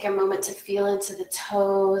kind of take a moment to feel into the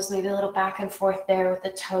toes, maybe a little back and forth there with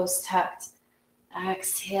the toes tucked.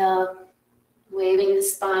 Exhale, waving the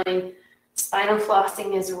spine. Spinal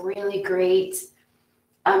flossing is really great.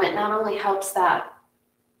 It not only helps that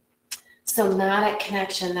somatic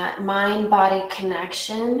connection, that mind-body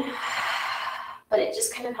connection, but it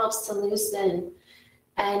just kind of helps to loosen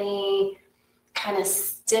any kind of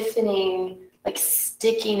stiffening, like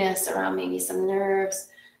stickiness around maybe some nerves.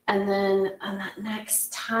 And then on that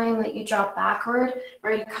next time that you drop backward,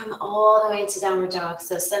 we're going to come all the way into downward dog.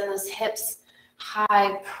 So send those hips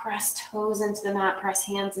high, press toes into the mat, press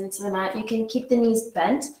hands into the mat. You can keep the knees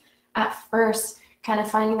bent at first, kind of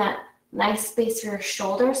finding that nice space for your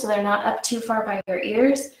shoulders so they're not up too far by your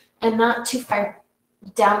ears and not too far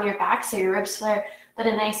down your back so your ribs flare, but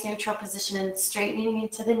a nice neutral position and straightening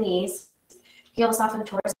into the knees. Heels soften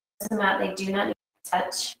towards the mat. They do not need to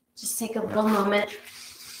touch. Just take a little moment.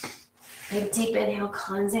 Big deep inhale,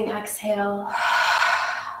 cleansing exhale.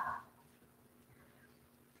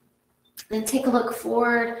 Then take a look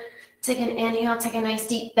forward. Take an inhale, take a nice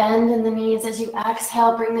deep bend in the knees. As you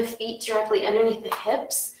exhale, bring the feet directly underneath the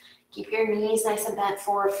hips. Keep your knees nice and bent,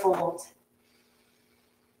 forward fold.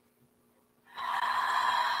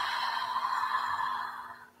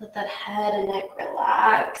 Let that head and neck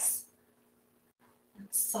relax. And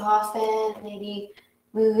soften, maybe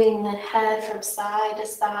moving the head from side to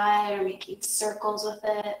side or making circles with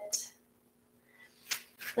it.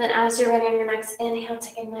 Then as you're ready on your next inhale,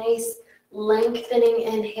 take a nice lengthening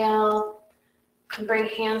inhale. Bring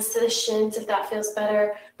hands to the shins if that feels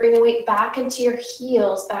better. Bring the weight back into your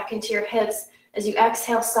heels, back into your hips. As you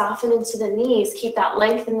exhale, soften into the knees. Keep that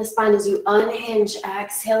length in the spine as you unhinge.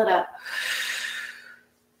 Exhale it up.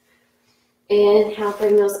 Inhale,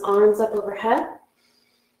 bring those arms up overhead.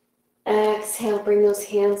 Exhale, bring those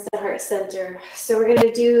hands to heart center. So we're going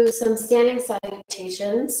to do some standing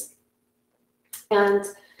salutations. And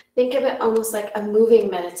think of it almost like a moving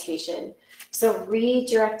meditation. So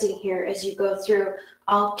redirecting here as you go through.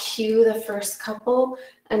 I'll cue the first couple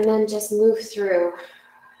and then just move through.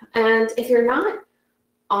 And if you're not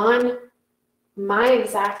on my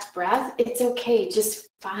exact breath, it's okay. Just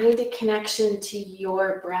find a connection to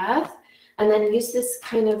your breath and then use this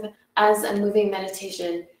kind of as a moving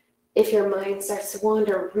meditation. If your mind starts to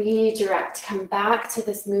wander, redirect, come back to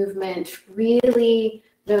this movement, really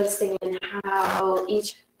noticing how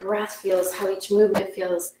each breath feels, how each movement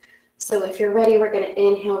feels. So if you're ready, we're going to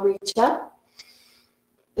inhale, reach up.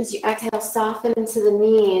 As you exhale, soften into the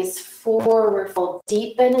knees, forward fold,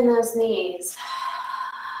 deepen in those knees.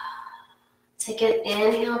 Take an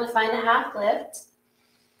inhale to find a half lift.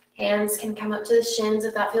 Hands can come up to the shins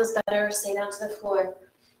if that feels better, or stay down to the floor.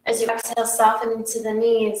 As you exhale, soften into the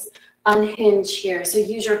knees, unhinge here. So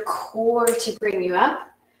use your core to bring you up.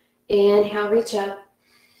 Inhale, reach up.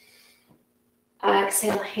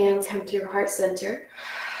 Exhale, hands come through heart center.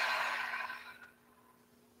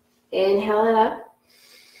 Inhale it up.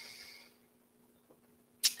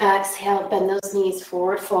 Exhale, bend those knees,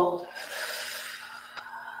 forward fold.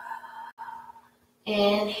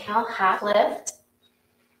 Inhale, half lift.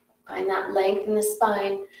 Find that length in the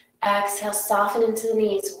spine. Exhale, soften into the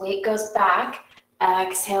knees. Weight goes back.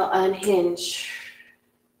 Exhale, unhinge.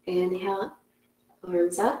 Inhale,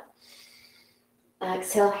 arms up.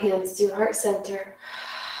 Exhale, hands to heart center.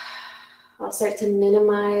 I'll start to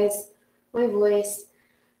minimize my voice.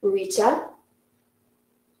 Reach up.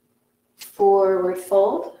 Forward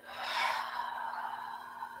fold.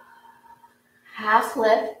 Half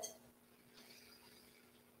lift.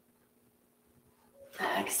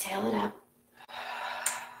 Exhale it up.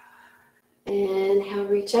 Inhale,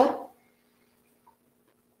 reach up.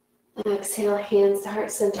 Exhale, hands to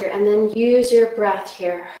heart center. And then use your breath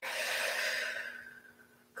here.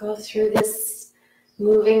 Go through this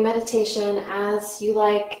moving meditation as you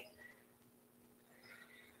like.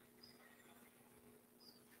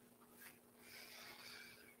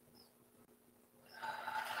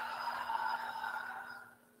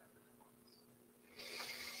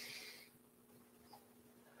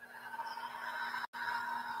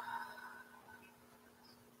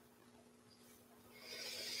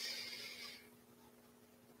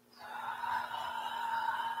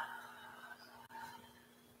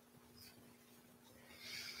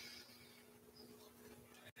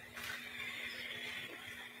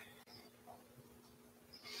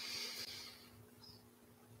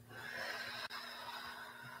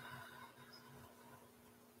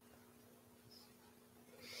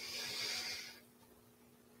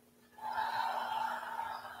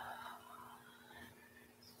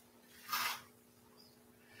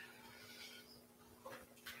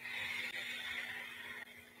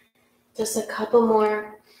 Just a couple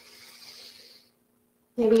more.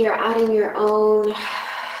 Maybe you're adding your own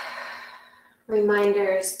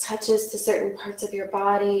reminders, touches to certain parts of your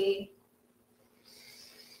body.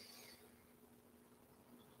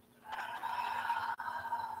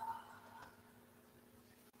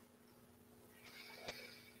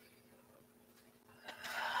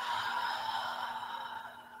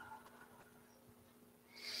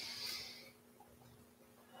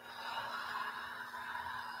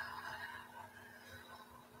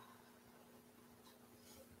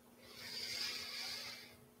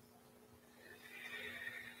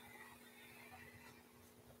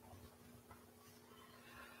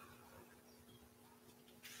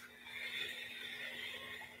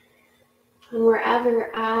 And wherever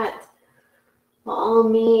you're at, we'll all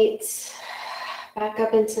meet back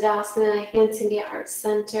up into Tadasana. Hands can be at heart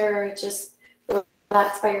center. Just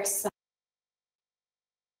relax by your side.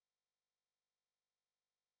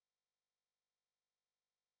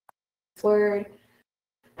 Forward.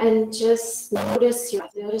 And just notice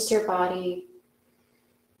your body.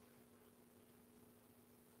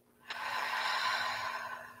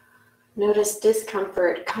 Notice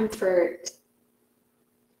discomfort, comfort.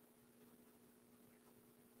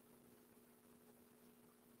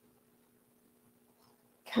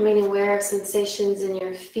 Becoming aware of sensations in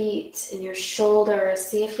your feet, in your shoulders.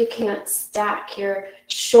 See if you can't stack your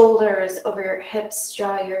shoulders over your hips,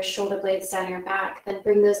 draw your shoulder blades down your back. Then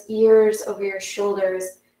bring those ears over your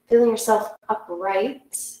shoulders, feeling yourself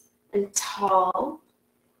upright and tall.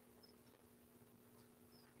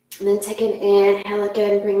 And then take an inhale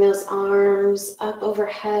again, bring those arms up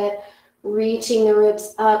overhead, reaching the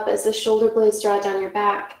ribs up as the shoulder blades draw down your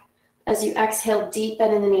back. As you exhale, deep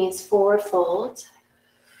bend in the knees, forward fold.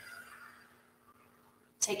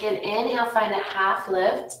 Take an inhale, find a half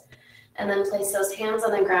lift, and then place those hands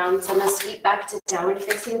on the ground. Send those feet back to downward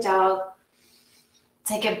facing dog.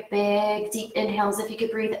 Take a big, deep inhale as if you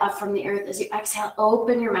could breathe up from the earth. As you exhale,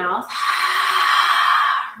 open your mouth.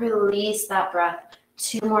 Release that breath.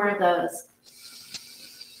 2 more of those.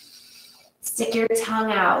 Stick your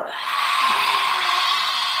tongue out.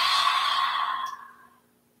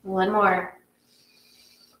 1 more.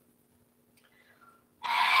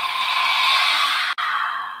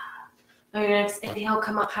 On your next inhale,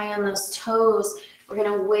 come up high on those toes. We're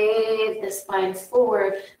going to wave the spine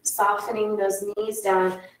forward, softening those knees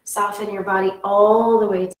down. Soften your body all the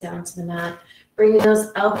way down to the mat. Bringing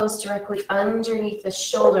those elbows directly underneath the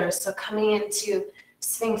shoulders. So coming into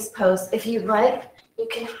Sphinx pose. If you'd like, you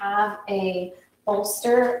can have a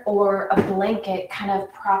bolster or a blanket kind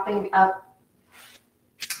of propping up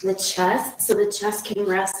the chest, so the chest can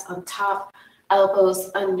rest on top, elbows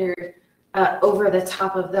under, over the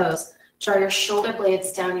top of those. Draw your shoulder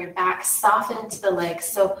blades down your back, soften into the legs.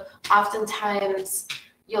 So oftentimes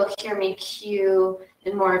you'll hear me cue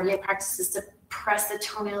in more of your practices to press the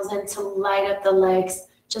toenails in to light up the legs.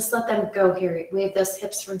 Just let them go here. Wave those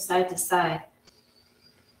hips from side to side.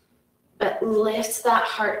 But lift that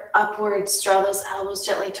heart upwards, draw those elbows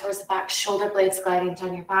gently towards the back, shoulder blades gliding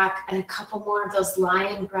down your back, and a couple more of those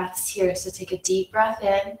lion breaths here. So take a deep breath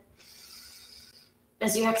in.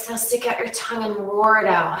 As you exhale, stick out your tongue and roar it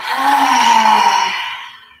out.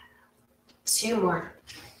 2 more.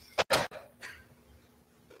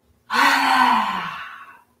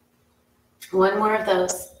 1 more of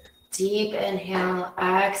those. Deep inhale,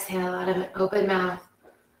 exhale out of an open mouth.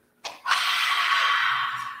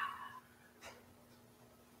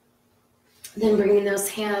 Then bringing those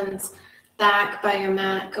hands back by your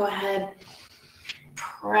mat, go ahead,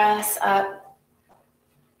 press up.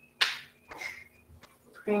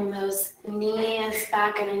 Bring those knees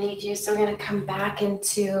back underneath you. So we're going to come back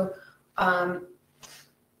into our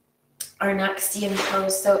next yin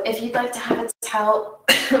pose. So if you'd like to have a towel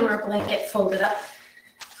or a blanket folded up,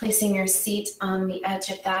 placing your seat on the edge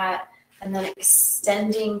of that, and then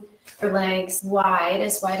extending your legs wide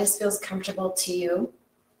as feels comfortable to you.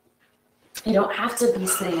 You don't have to be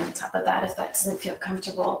sitting on top of that if that doesn't feel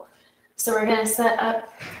comfortable. So we're going to set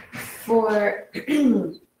up for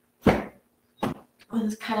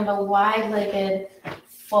kind of a wide-legged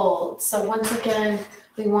fold. So once again,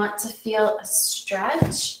 we want to feel a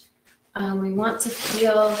stretch. We want to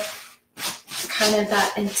feel kind of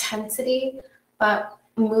that intensity, but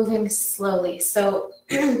moving slowly. So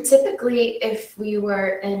typically, if we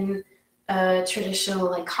were in a traditional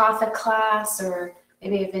like hatha class or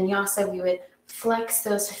maybe a vinyasa, we would flex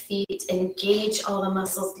those feet, engage all the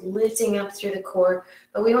muscles, lifting up through the core,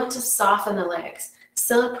 but we want to soften the legs,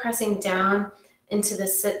 still pressing down into the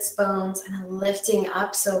sits bones and lifting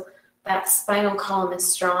up so that spinal column is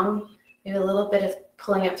strong. Maybe a little bit of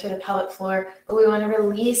pulling up through the pelvic floor, but we want to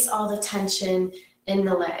release all the tension in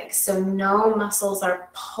the legs. So no muscles are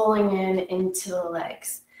pulling in into the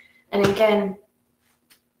legs. And again,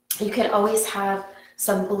 you can always have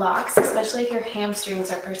some blocks, especially if your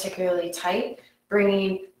hamstrings are particularly tight,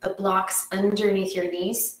 bringing the blocks underneath your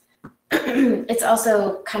knees. It's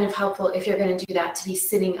also kind of helpful if you're going to do that to be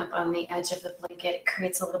sitting up on the edge of the blanket. It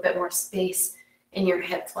creates a little bit more space in your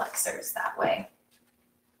hip flexors that way.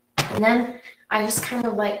 And then I just kind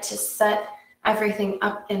of like to set everything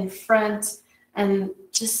up in front and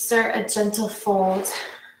just start a gentle fold,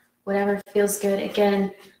 whatever feels good.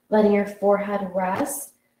 Again, letting your forehead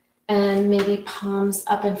rest and maybe palms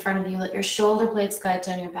up in front of you. Let your shoulder blades glide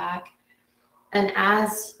down your back. And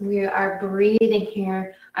as we are breathing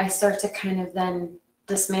here, I start to kind of then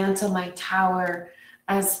dismantle my tower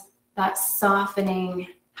as that softening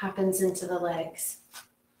happens into the legs.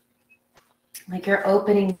 Like you're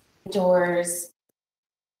opening doors.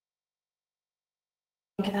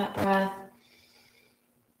 Think of that breath.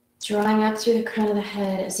 Drawing up through the crown of the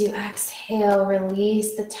head. As you exhale,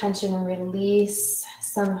 release the tension, release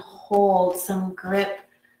some hold, some grip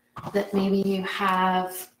that maybe you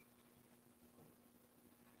have.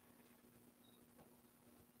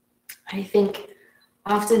 I think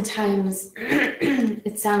oftentimes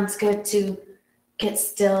it sounds good to get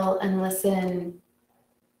still and listen.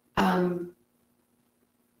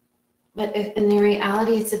 But in the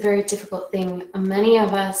reality, it's a very difficult thing. Many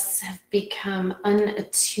of us have become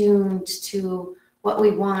unattuned to what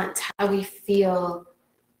we want, how we feel,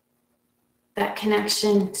 that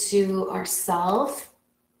connection to ourself.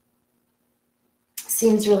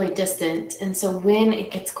 seems really distant. And so when it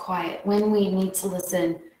gets quiet, when we need to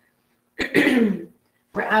listen,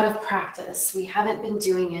 we're out of practice. We haven't been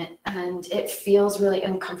doing it, and it feels really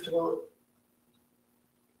uncomfortable.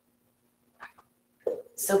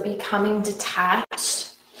 So becoming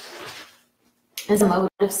detached is a mode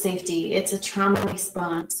of safety. It's a trauma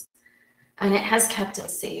response, and it has kept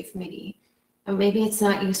us safe, maybe. Or maybe it's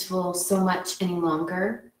not useful so much any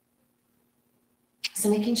longer. So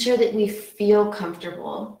making sure that we feel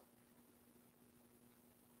comfortable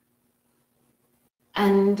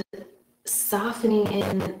and softening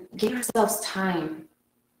in, giving ourselves time.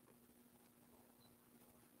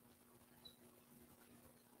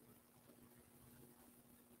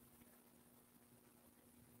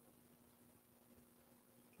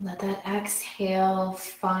 Let that exhale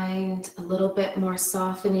find a little bit more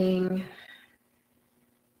softening.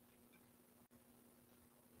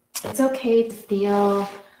 It's okay to feel,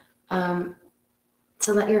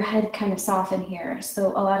 to let your head kind of soften here. So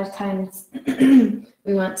a lot of times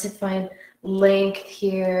we want to find length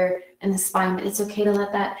here in the spine, but it's okay to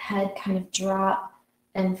let that head kind of drop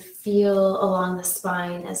and feel along the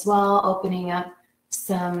spine as well, opening up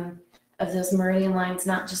some of those meridian lines,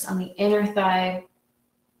 not just on the inner thigh.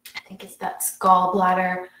 I think it's that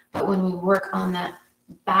gallbladder, but when we work on that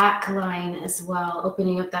back line as well,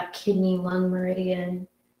 opening up that kidney lung meridian.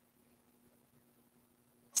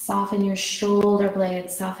 Soften your shoulder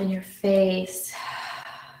blades, soften your face.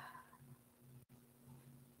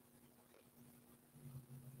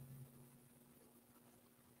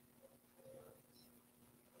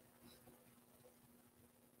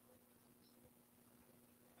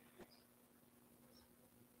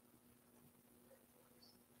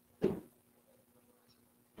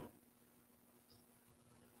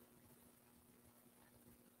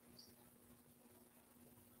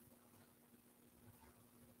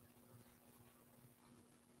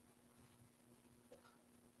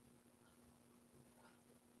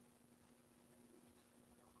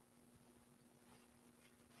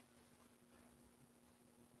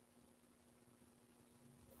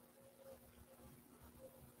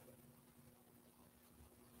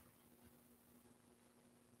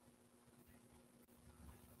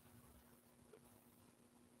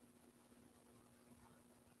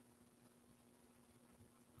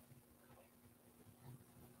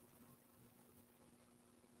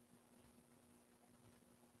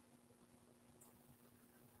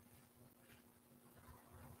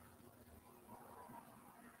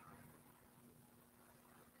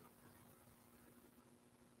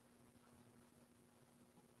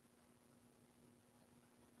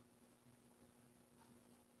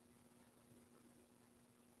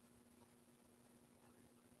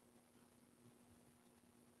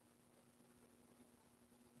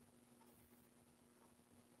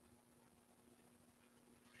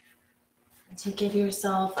 To give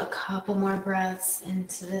yourself a couple more breaths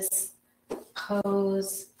into this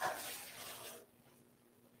pose.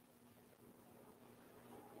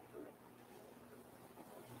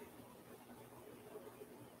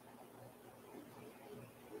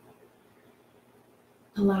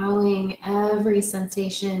 Allowing every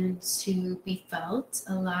sensation to be felt,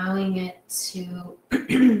 allowing it to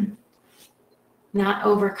not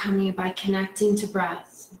overcome you by connecting to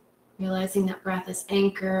breath, realizing that breath is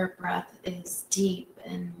anchor, breath is deep,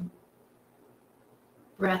 and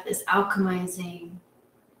breath is alchemizing.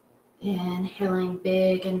 Inhaling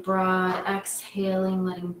big and broad, exhaling,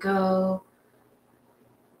 letting go.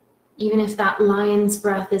 Even if that lion's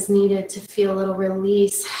breath is needed to feel a little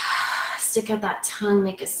release, stick out that tongue,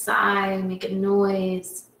 make a sigh, make a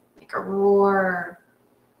noise, make a roar.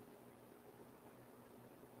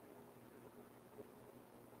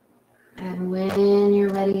 And when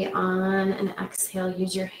you're ready on an exhale,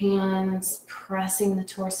 use your hands, pressing the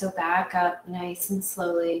torso back up nice and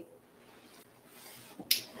slowly.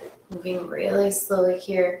 Moving really slowly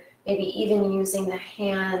here, maybe even using the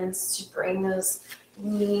hands to bring those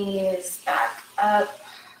knees back up.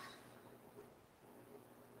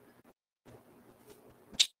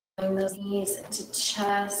 Bring those knees into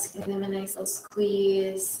chest, give them a nice little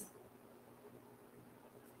squeeze.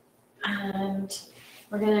 And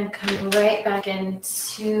we're going to come right back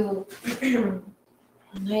into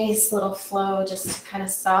a nice little flow just to kind of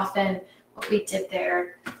soften what we did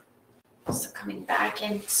there. So coming back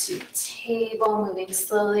into table, moving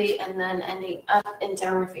slowly, and then ending up in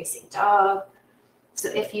downward facing dog. So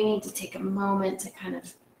if you need to take a moment to kind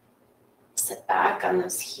of sit back on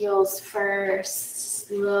those heels first,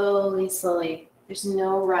 slowly, slowly. There's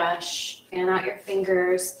no rush. Fan out your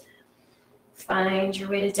fingers. Find your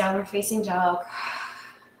way to downward facing dog.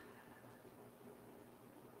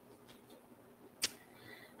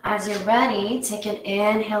 As you're ready, take an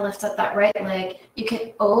inhale, lift up that right leg. You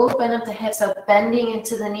can open up the hips, so bending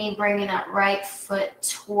into the knee, bringing that right foot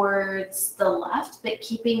towards the left, but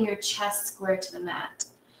keeping your chest square to the mat.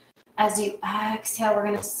 As you exhale, we're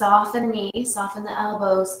going to soften the knees, soften the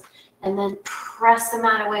elbows, and then press the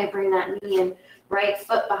mat away. Bring that knee in, right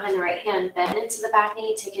foot behind the right hand. Bend into the back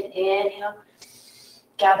knee. Take an inhale.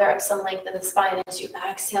 Gather up some length in the spine as you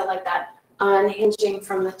exhale like that. Unhinging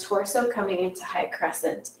from the torso, coming into high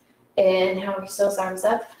crescent. Inhale, reach those arms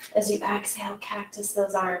up. As you exhale, cactus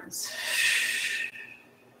those arms.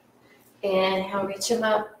 Inhale, reach them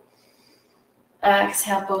up.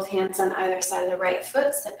 Exhale, both hands on either side of the right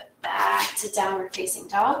foot. Step it back to downward facing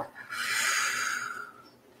dog.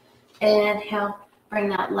 Inhale, bring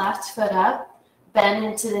that left foot up. Bend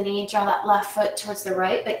into the knee, draw that left foot towards the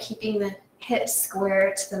right, but keeping the hips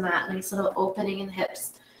square to the mat. Nice little opening in the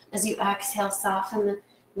hips. As you exhale, soften the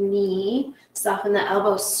knee, soften the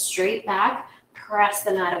elbow straight back, press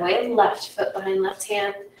the mat away, left foot behind left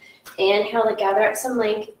hand. Inhale to gather up some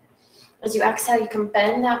length. As you exhale, you can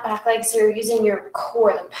bend that back leg so you're using your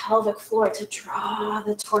core, the pelvic floor, to draw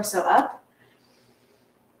the torso up.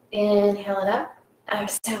 Inhale it up.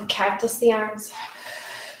 Exhale, cactus the arms.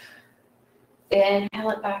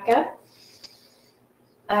 Inhale it back up.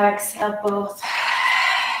 Exhale, both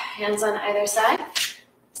hands on either side.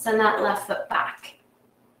 Send that left foot back.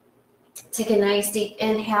 Take a nice deep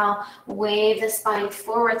inhale. Wave the spine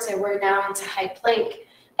forward, so we're now into high plank.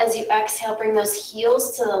 As you exhale, bring those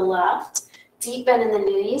heels to the left. Deep bend in the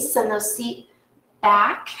knees. Send those feet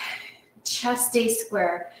back. Chest stays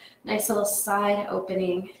square. Nice little side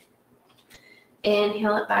opening.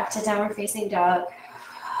 Inhale it back to downward facing dog.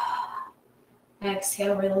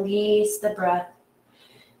 Exhale, release the breath.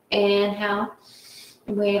 Inhale.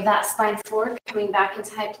 Wave that spine forward, coming back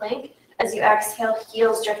into high plank. As you exhale,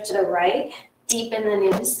 heels drift to the right. Deep in the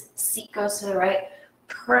knees. Seat goes to the right.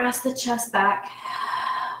 Press the chest back.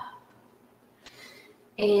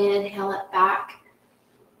 Inhale it back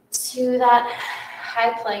to that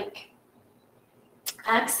high plank.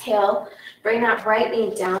 Exhale, bring that right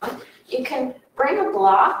knee down. You can bring a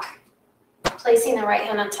block, placing the right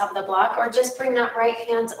hand on top of the block, or just bring that right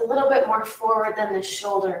hand a little bit more forward than the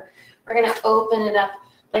shoulder. We're going to open it up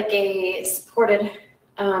like a supported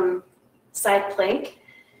side plank.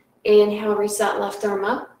 Inhale, reach that left arm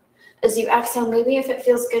up. As you exhale, maybe if it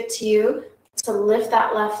feels good to you, to lift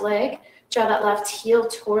that left leg, draw that left heel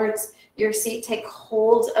towards your seat, take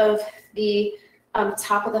hold of the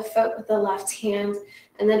top of the foot with the left hand,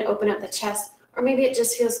 and then open up the chest. Or maybe it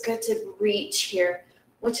just feels good to reach here,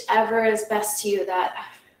 whichever is best to you, that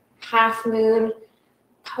half moon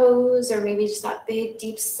pose, or maybe just that big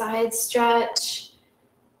deep side stretch.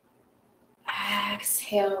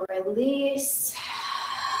 Exhale, release.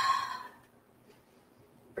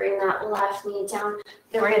 Bring that left knee down.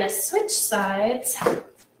 Then we're going to switch sides.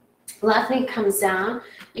 Left knee comes down.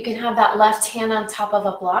 You can have that left hand on top of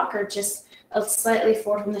a block or just slightly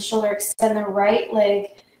forward from the shoulder. Extend the right leg.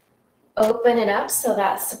 Open it up so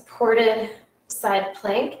that supported side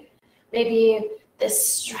plank. Maybe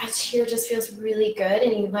this stretch here just feels really good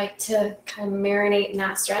and you'd like to kind of marinate in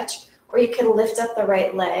that stretch. Or you can lift up the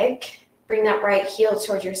right leg. Bring that right heel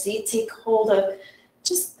towards your seat. Take hold of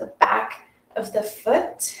just the back of the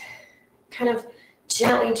foot. Kind of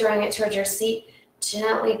gently drawing it towards your seat.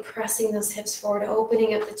 Gently pressing those hips forward,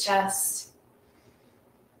 opening up the chest.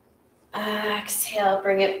 Exhale,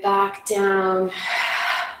 bring it back down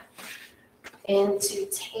into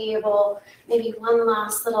table. Maybe one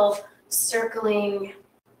last little circling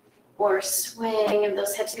or swing of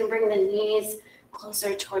those hips. You can bring the knees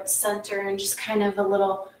closer towards center and just kind of a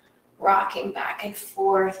little rocking back and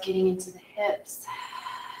forth, getting into the hips.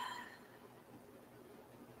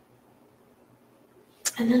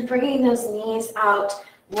 And then bringing those knees out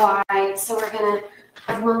wide. So we're going to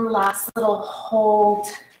have one last little hold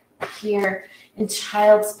here in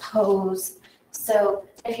child's pose. So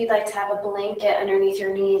if you'd like to have a blanket underneath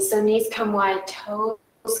your knees, so knees come wide, toes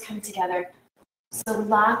come together. So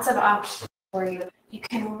lots of options for you. You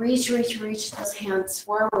can reach those hands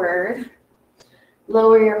forward.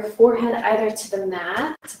 Lower your forehead either to the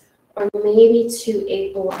mat or maybe to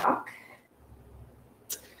a block.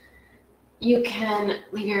 You can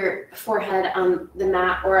leave your forehead on the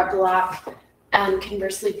mat or a block and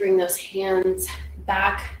conversely bring those hands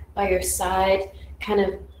back by your side, kind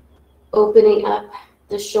of opening up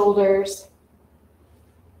the shoulders.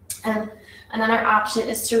 And another option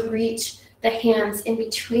is to reach the hands in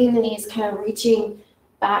between the knees, kind of reaching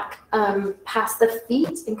back past the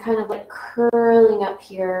feet and kind of like curling up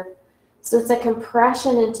here. So it's a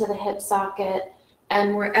compression into the hip socket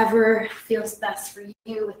And wherever feels best for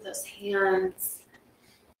you with those hands,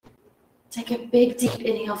 take a big deep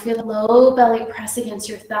inhale. Feel the low belly press against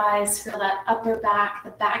your thighs. Feel that upper back,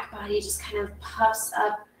 the back body just kind of puffs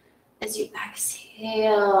up as you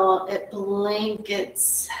exhale. It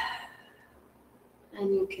blankets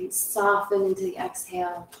and you can soften into the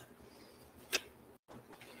exhale.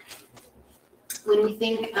 When we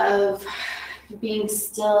think of being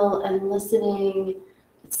still and listening,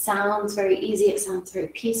 it sounds very easy, it sounds very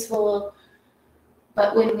peaceful,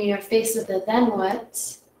 but when we are faced with the then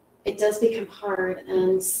what, it does become hard,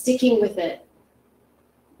 and sticking with it,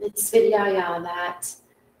 it's vidyaya, that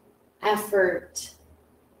effort,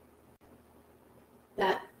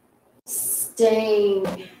 that staying,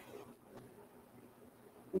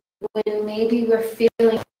 when maybe we're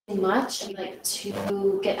feeling too much, we like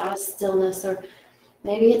to get out of stillness, or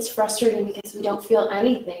maybe it's frustrating because we don't feel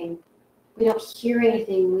anything. We don't hear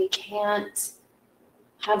anything. We can't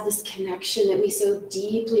have this connection that we so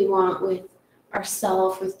deeply want with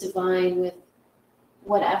ourself, with divine, with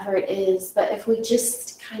whatever it is. But if we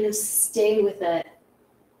just kind of stay with it,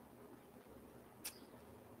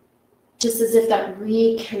 just as if that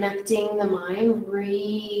reconnecting the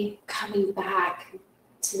mind, coming back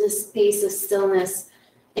to this space of stillness,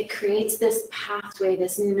 it creates this pathway,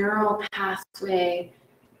 this neural pathway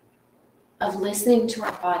of listening to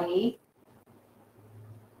our body.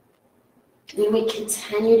 When we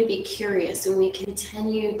continue to be curious and we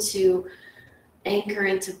continue to anchor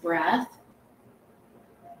into breath,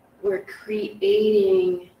 we're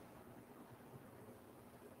creating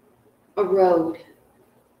a road,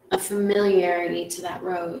 a familiarity to that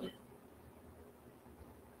road.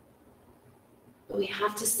 But we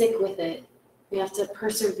have to stick with it. We have to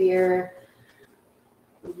persevere,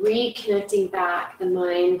 reconnecting back the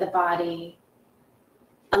mind, the body,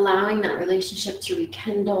 allowing that relationship to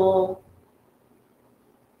rekindle.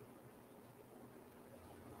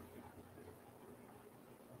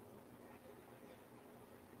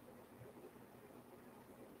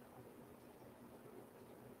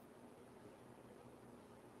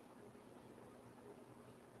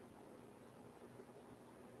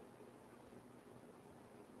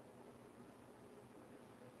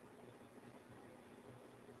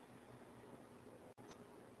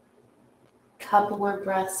 Couple more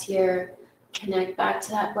breaths here. Connect back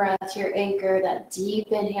to that breath, your anchor, that deep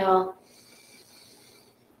inhale.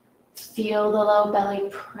 Feel the low belly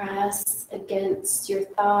press against your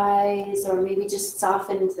thighs, or maybe just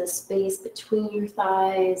soften into the space between your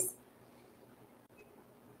thighs.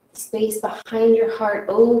 The space behind your heart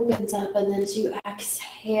opens up, and then as you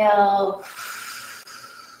exhale,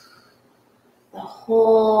 the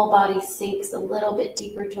whole body sinks a little bit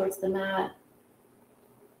deeper towards the mat.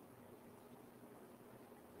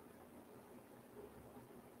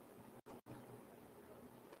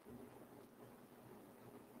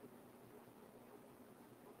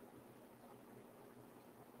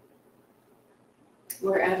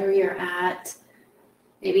 Wherever you're at,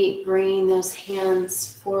 maybe bringing those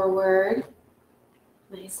hands forward.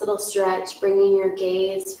 Nice little stretch, bringing your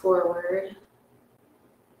gaze forward.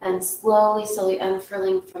 And slowly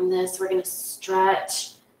unfurling from this, we're going to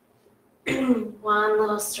stretch. One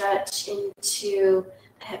little stretch into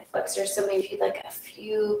the hip flexor. So maybe you'd like a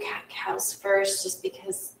few cat-cows first, just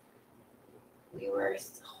because we were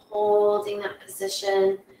holding that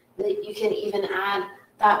position. You can even add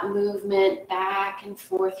that movement back and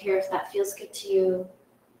forth here if that feels good to you.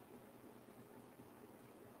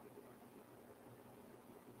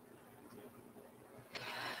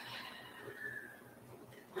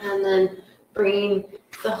 And then bringing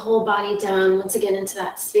the whole body down once again into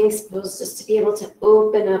that Sphinx pose, just to be able to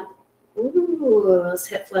open up those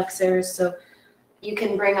hip flexors. So you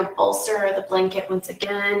can bring a bolster or the blanket once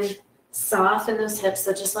again, soften those hips.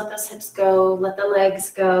 So just let those hips go, let the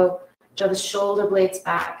legs go. Draw the shoulder blades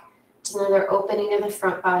back. Just another opening of the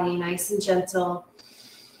front body, nice and gentle.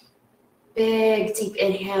 Big, deep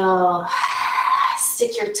inhale.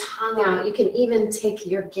 Stick your tongue out. You can even take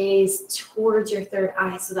your gaze towards your third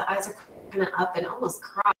eye, so the eyes are kind of up and almost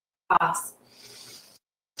cross.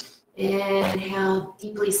 Inhale,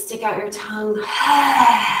 deeply stick out your tongue.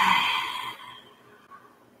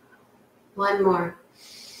 One more.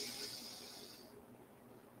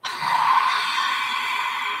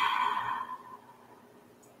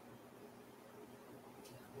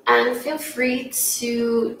 And feel free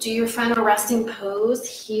to do your final resting pose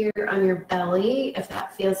here on your belly if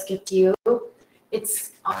that feels good to you.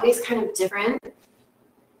 It's always kind of different.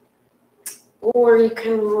 Or you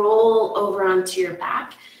can roll over onto your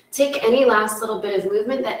back. Take any last little bit of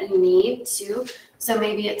movement that you need to. So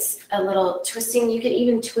maybe it's a little twisting. You can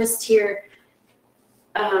even twist here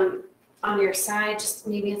on your side, just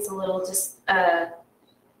maybe it's a little just like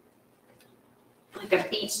a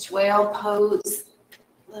beached whale pose,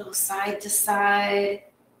 a little side to side,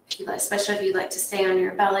 especially if you like to stay on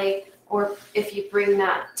your belly, or if you bring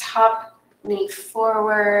that top knee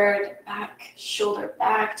forward, back, shoulder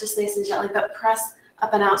back, just nice and gently, but press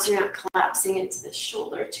up and out so you're not collapsing into the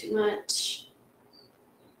shoulder too much.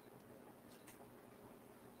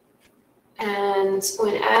 And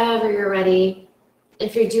whenever you're ready,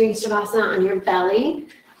 if you're doing Shavasana on your belly,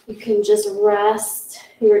 you can just rest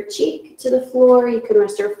your cheek to the floor. You can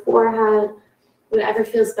rest your forehead, whatever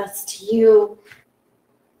feels best to you.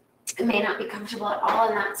 It may not be comfortable at all,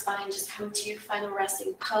 and that's fine. Just come to your final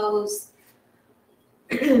resting pose,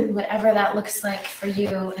 whatever that looks like for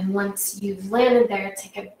you. And once you've landed there,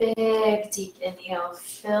 take a big, deep inhale.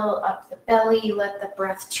 Fill up the belly. Let the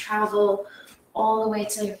breath travel all the way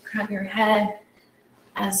to the front of your head.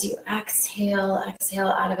 As you exhale, exhale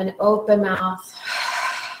out of an open mouth.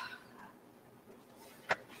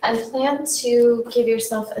 And plan to give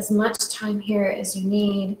yourself as much time here as you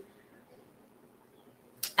need.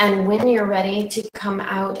 And when you're ready to come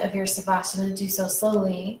out of your Savasana, do so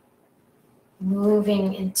slowly,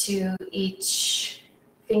 moving into each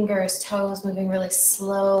fingers, toes, moving really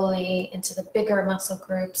slowly into the bigger muscle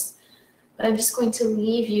groups. But I'm just going to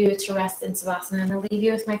leave you to rest in Savasana. I'm going to leave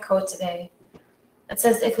you with my quote today. It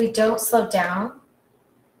says, if we don't slow down,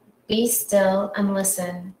 be still and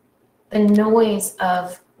listen, the noise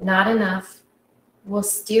of not enough will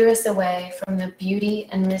steer us away from the beauty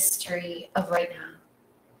and mystery of right now.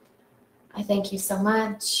 I thank you so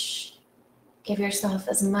much. Give yourself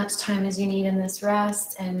as much time as you need in this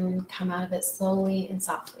rest and come out of it slowly and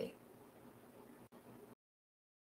softly.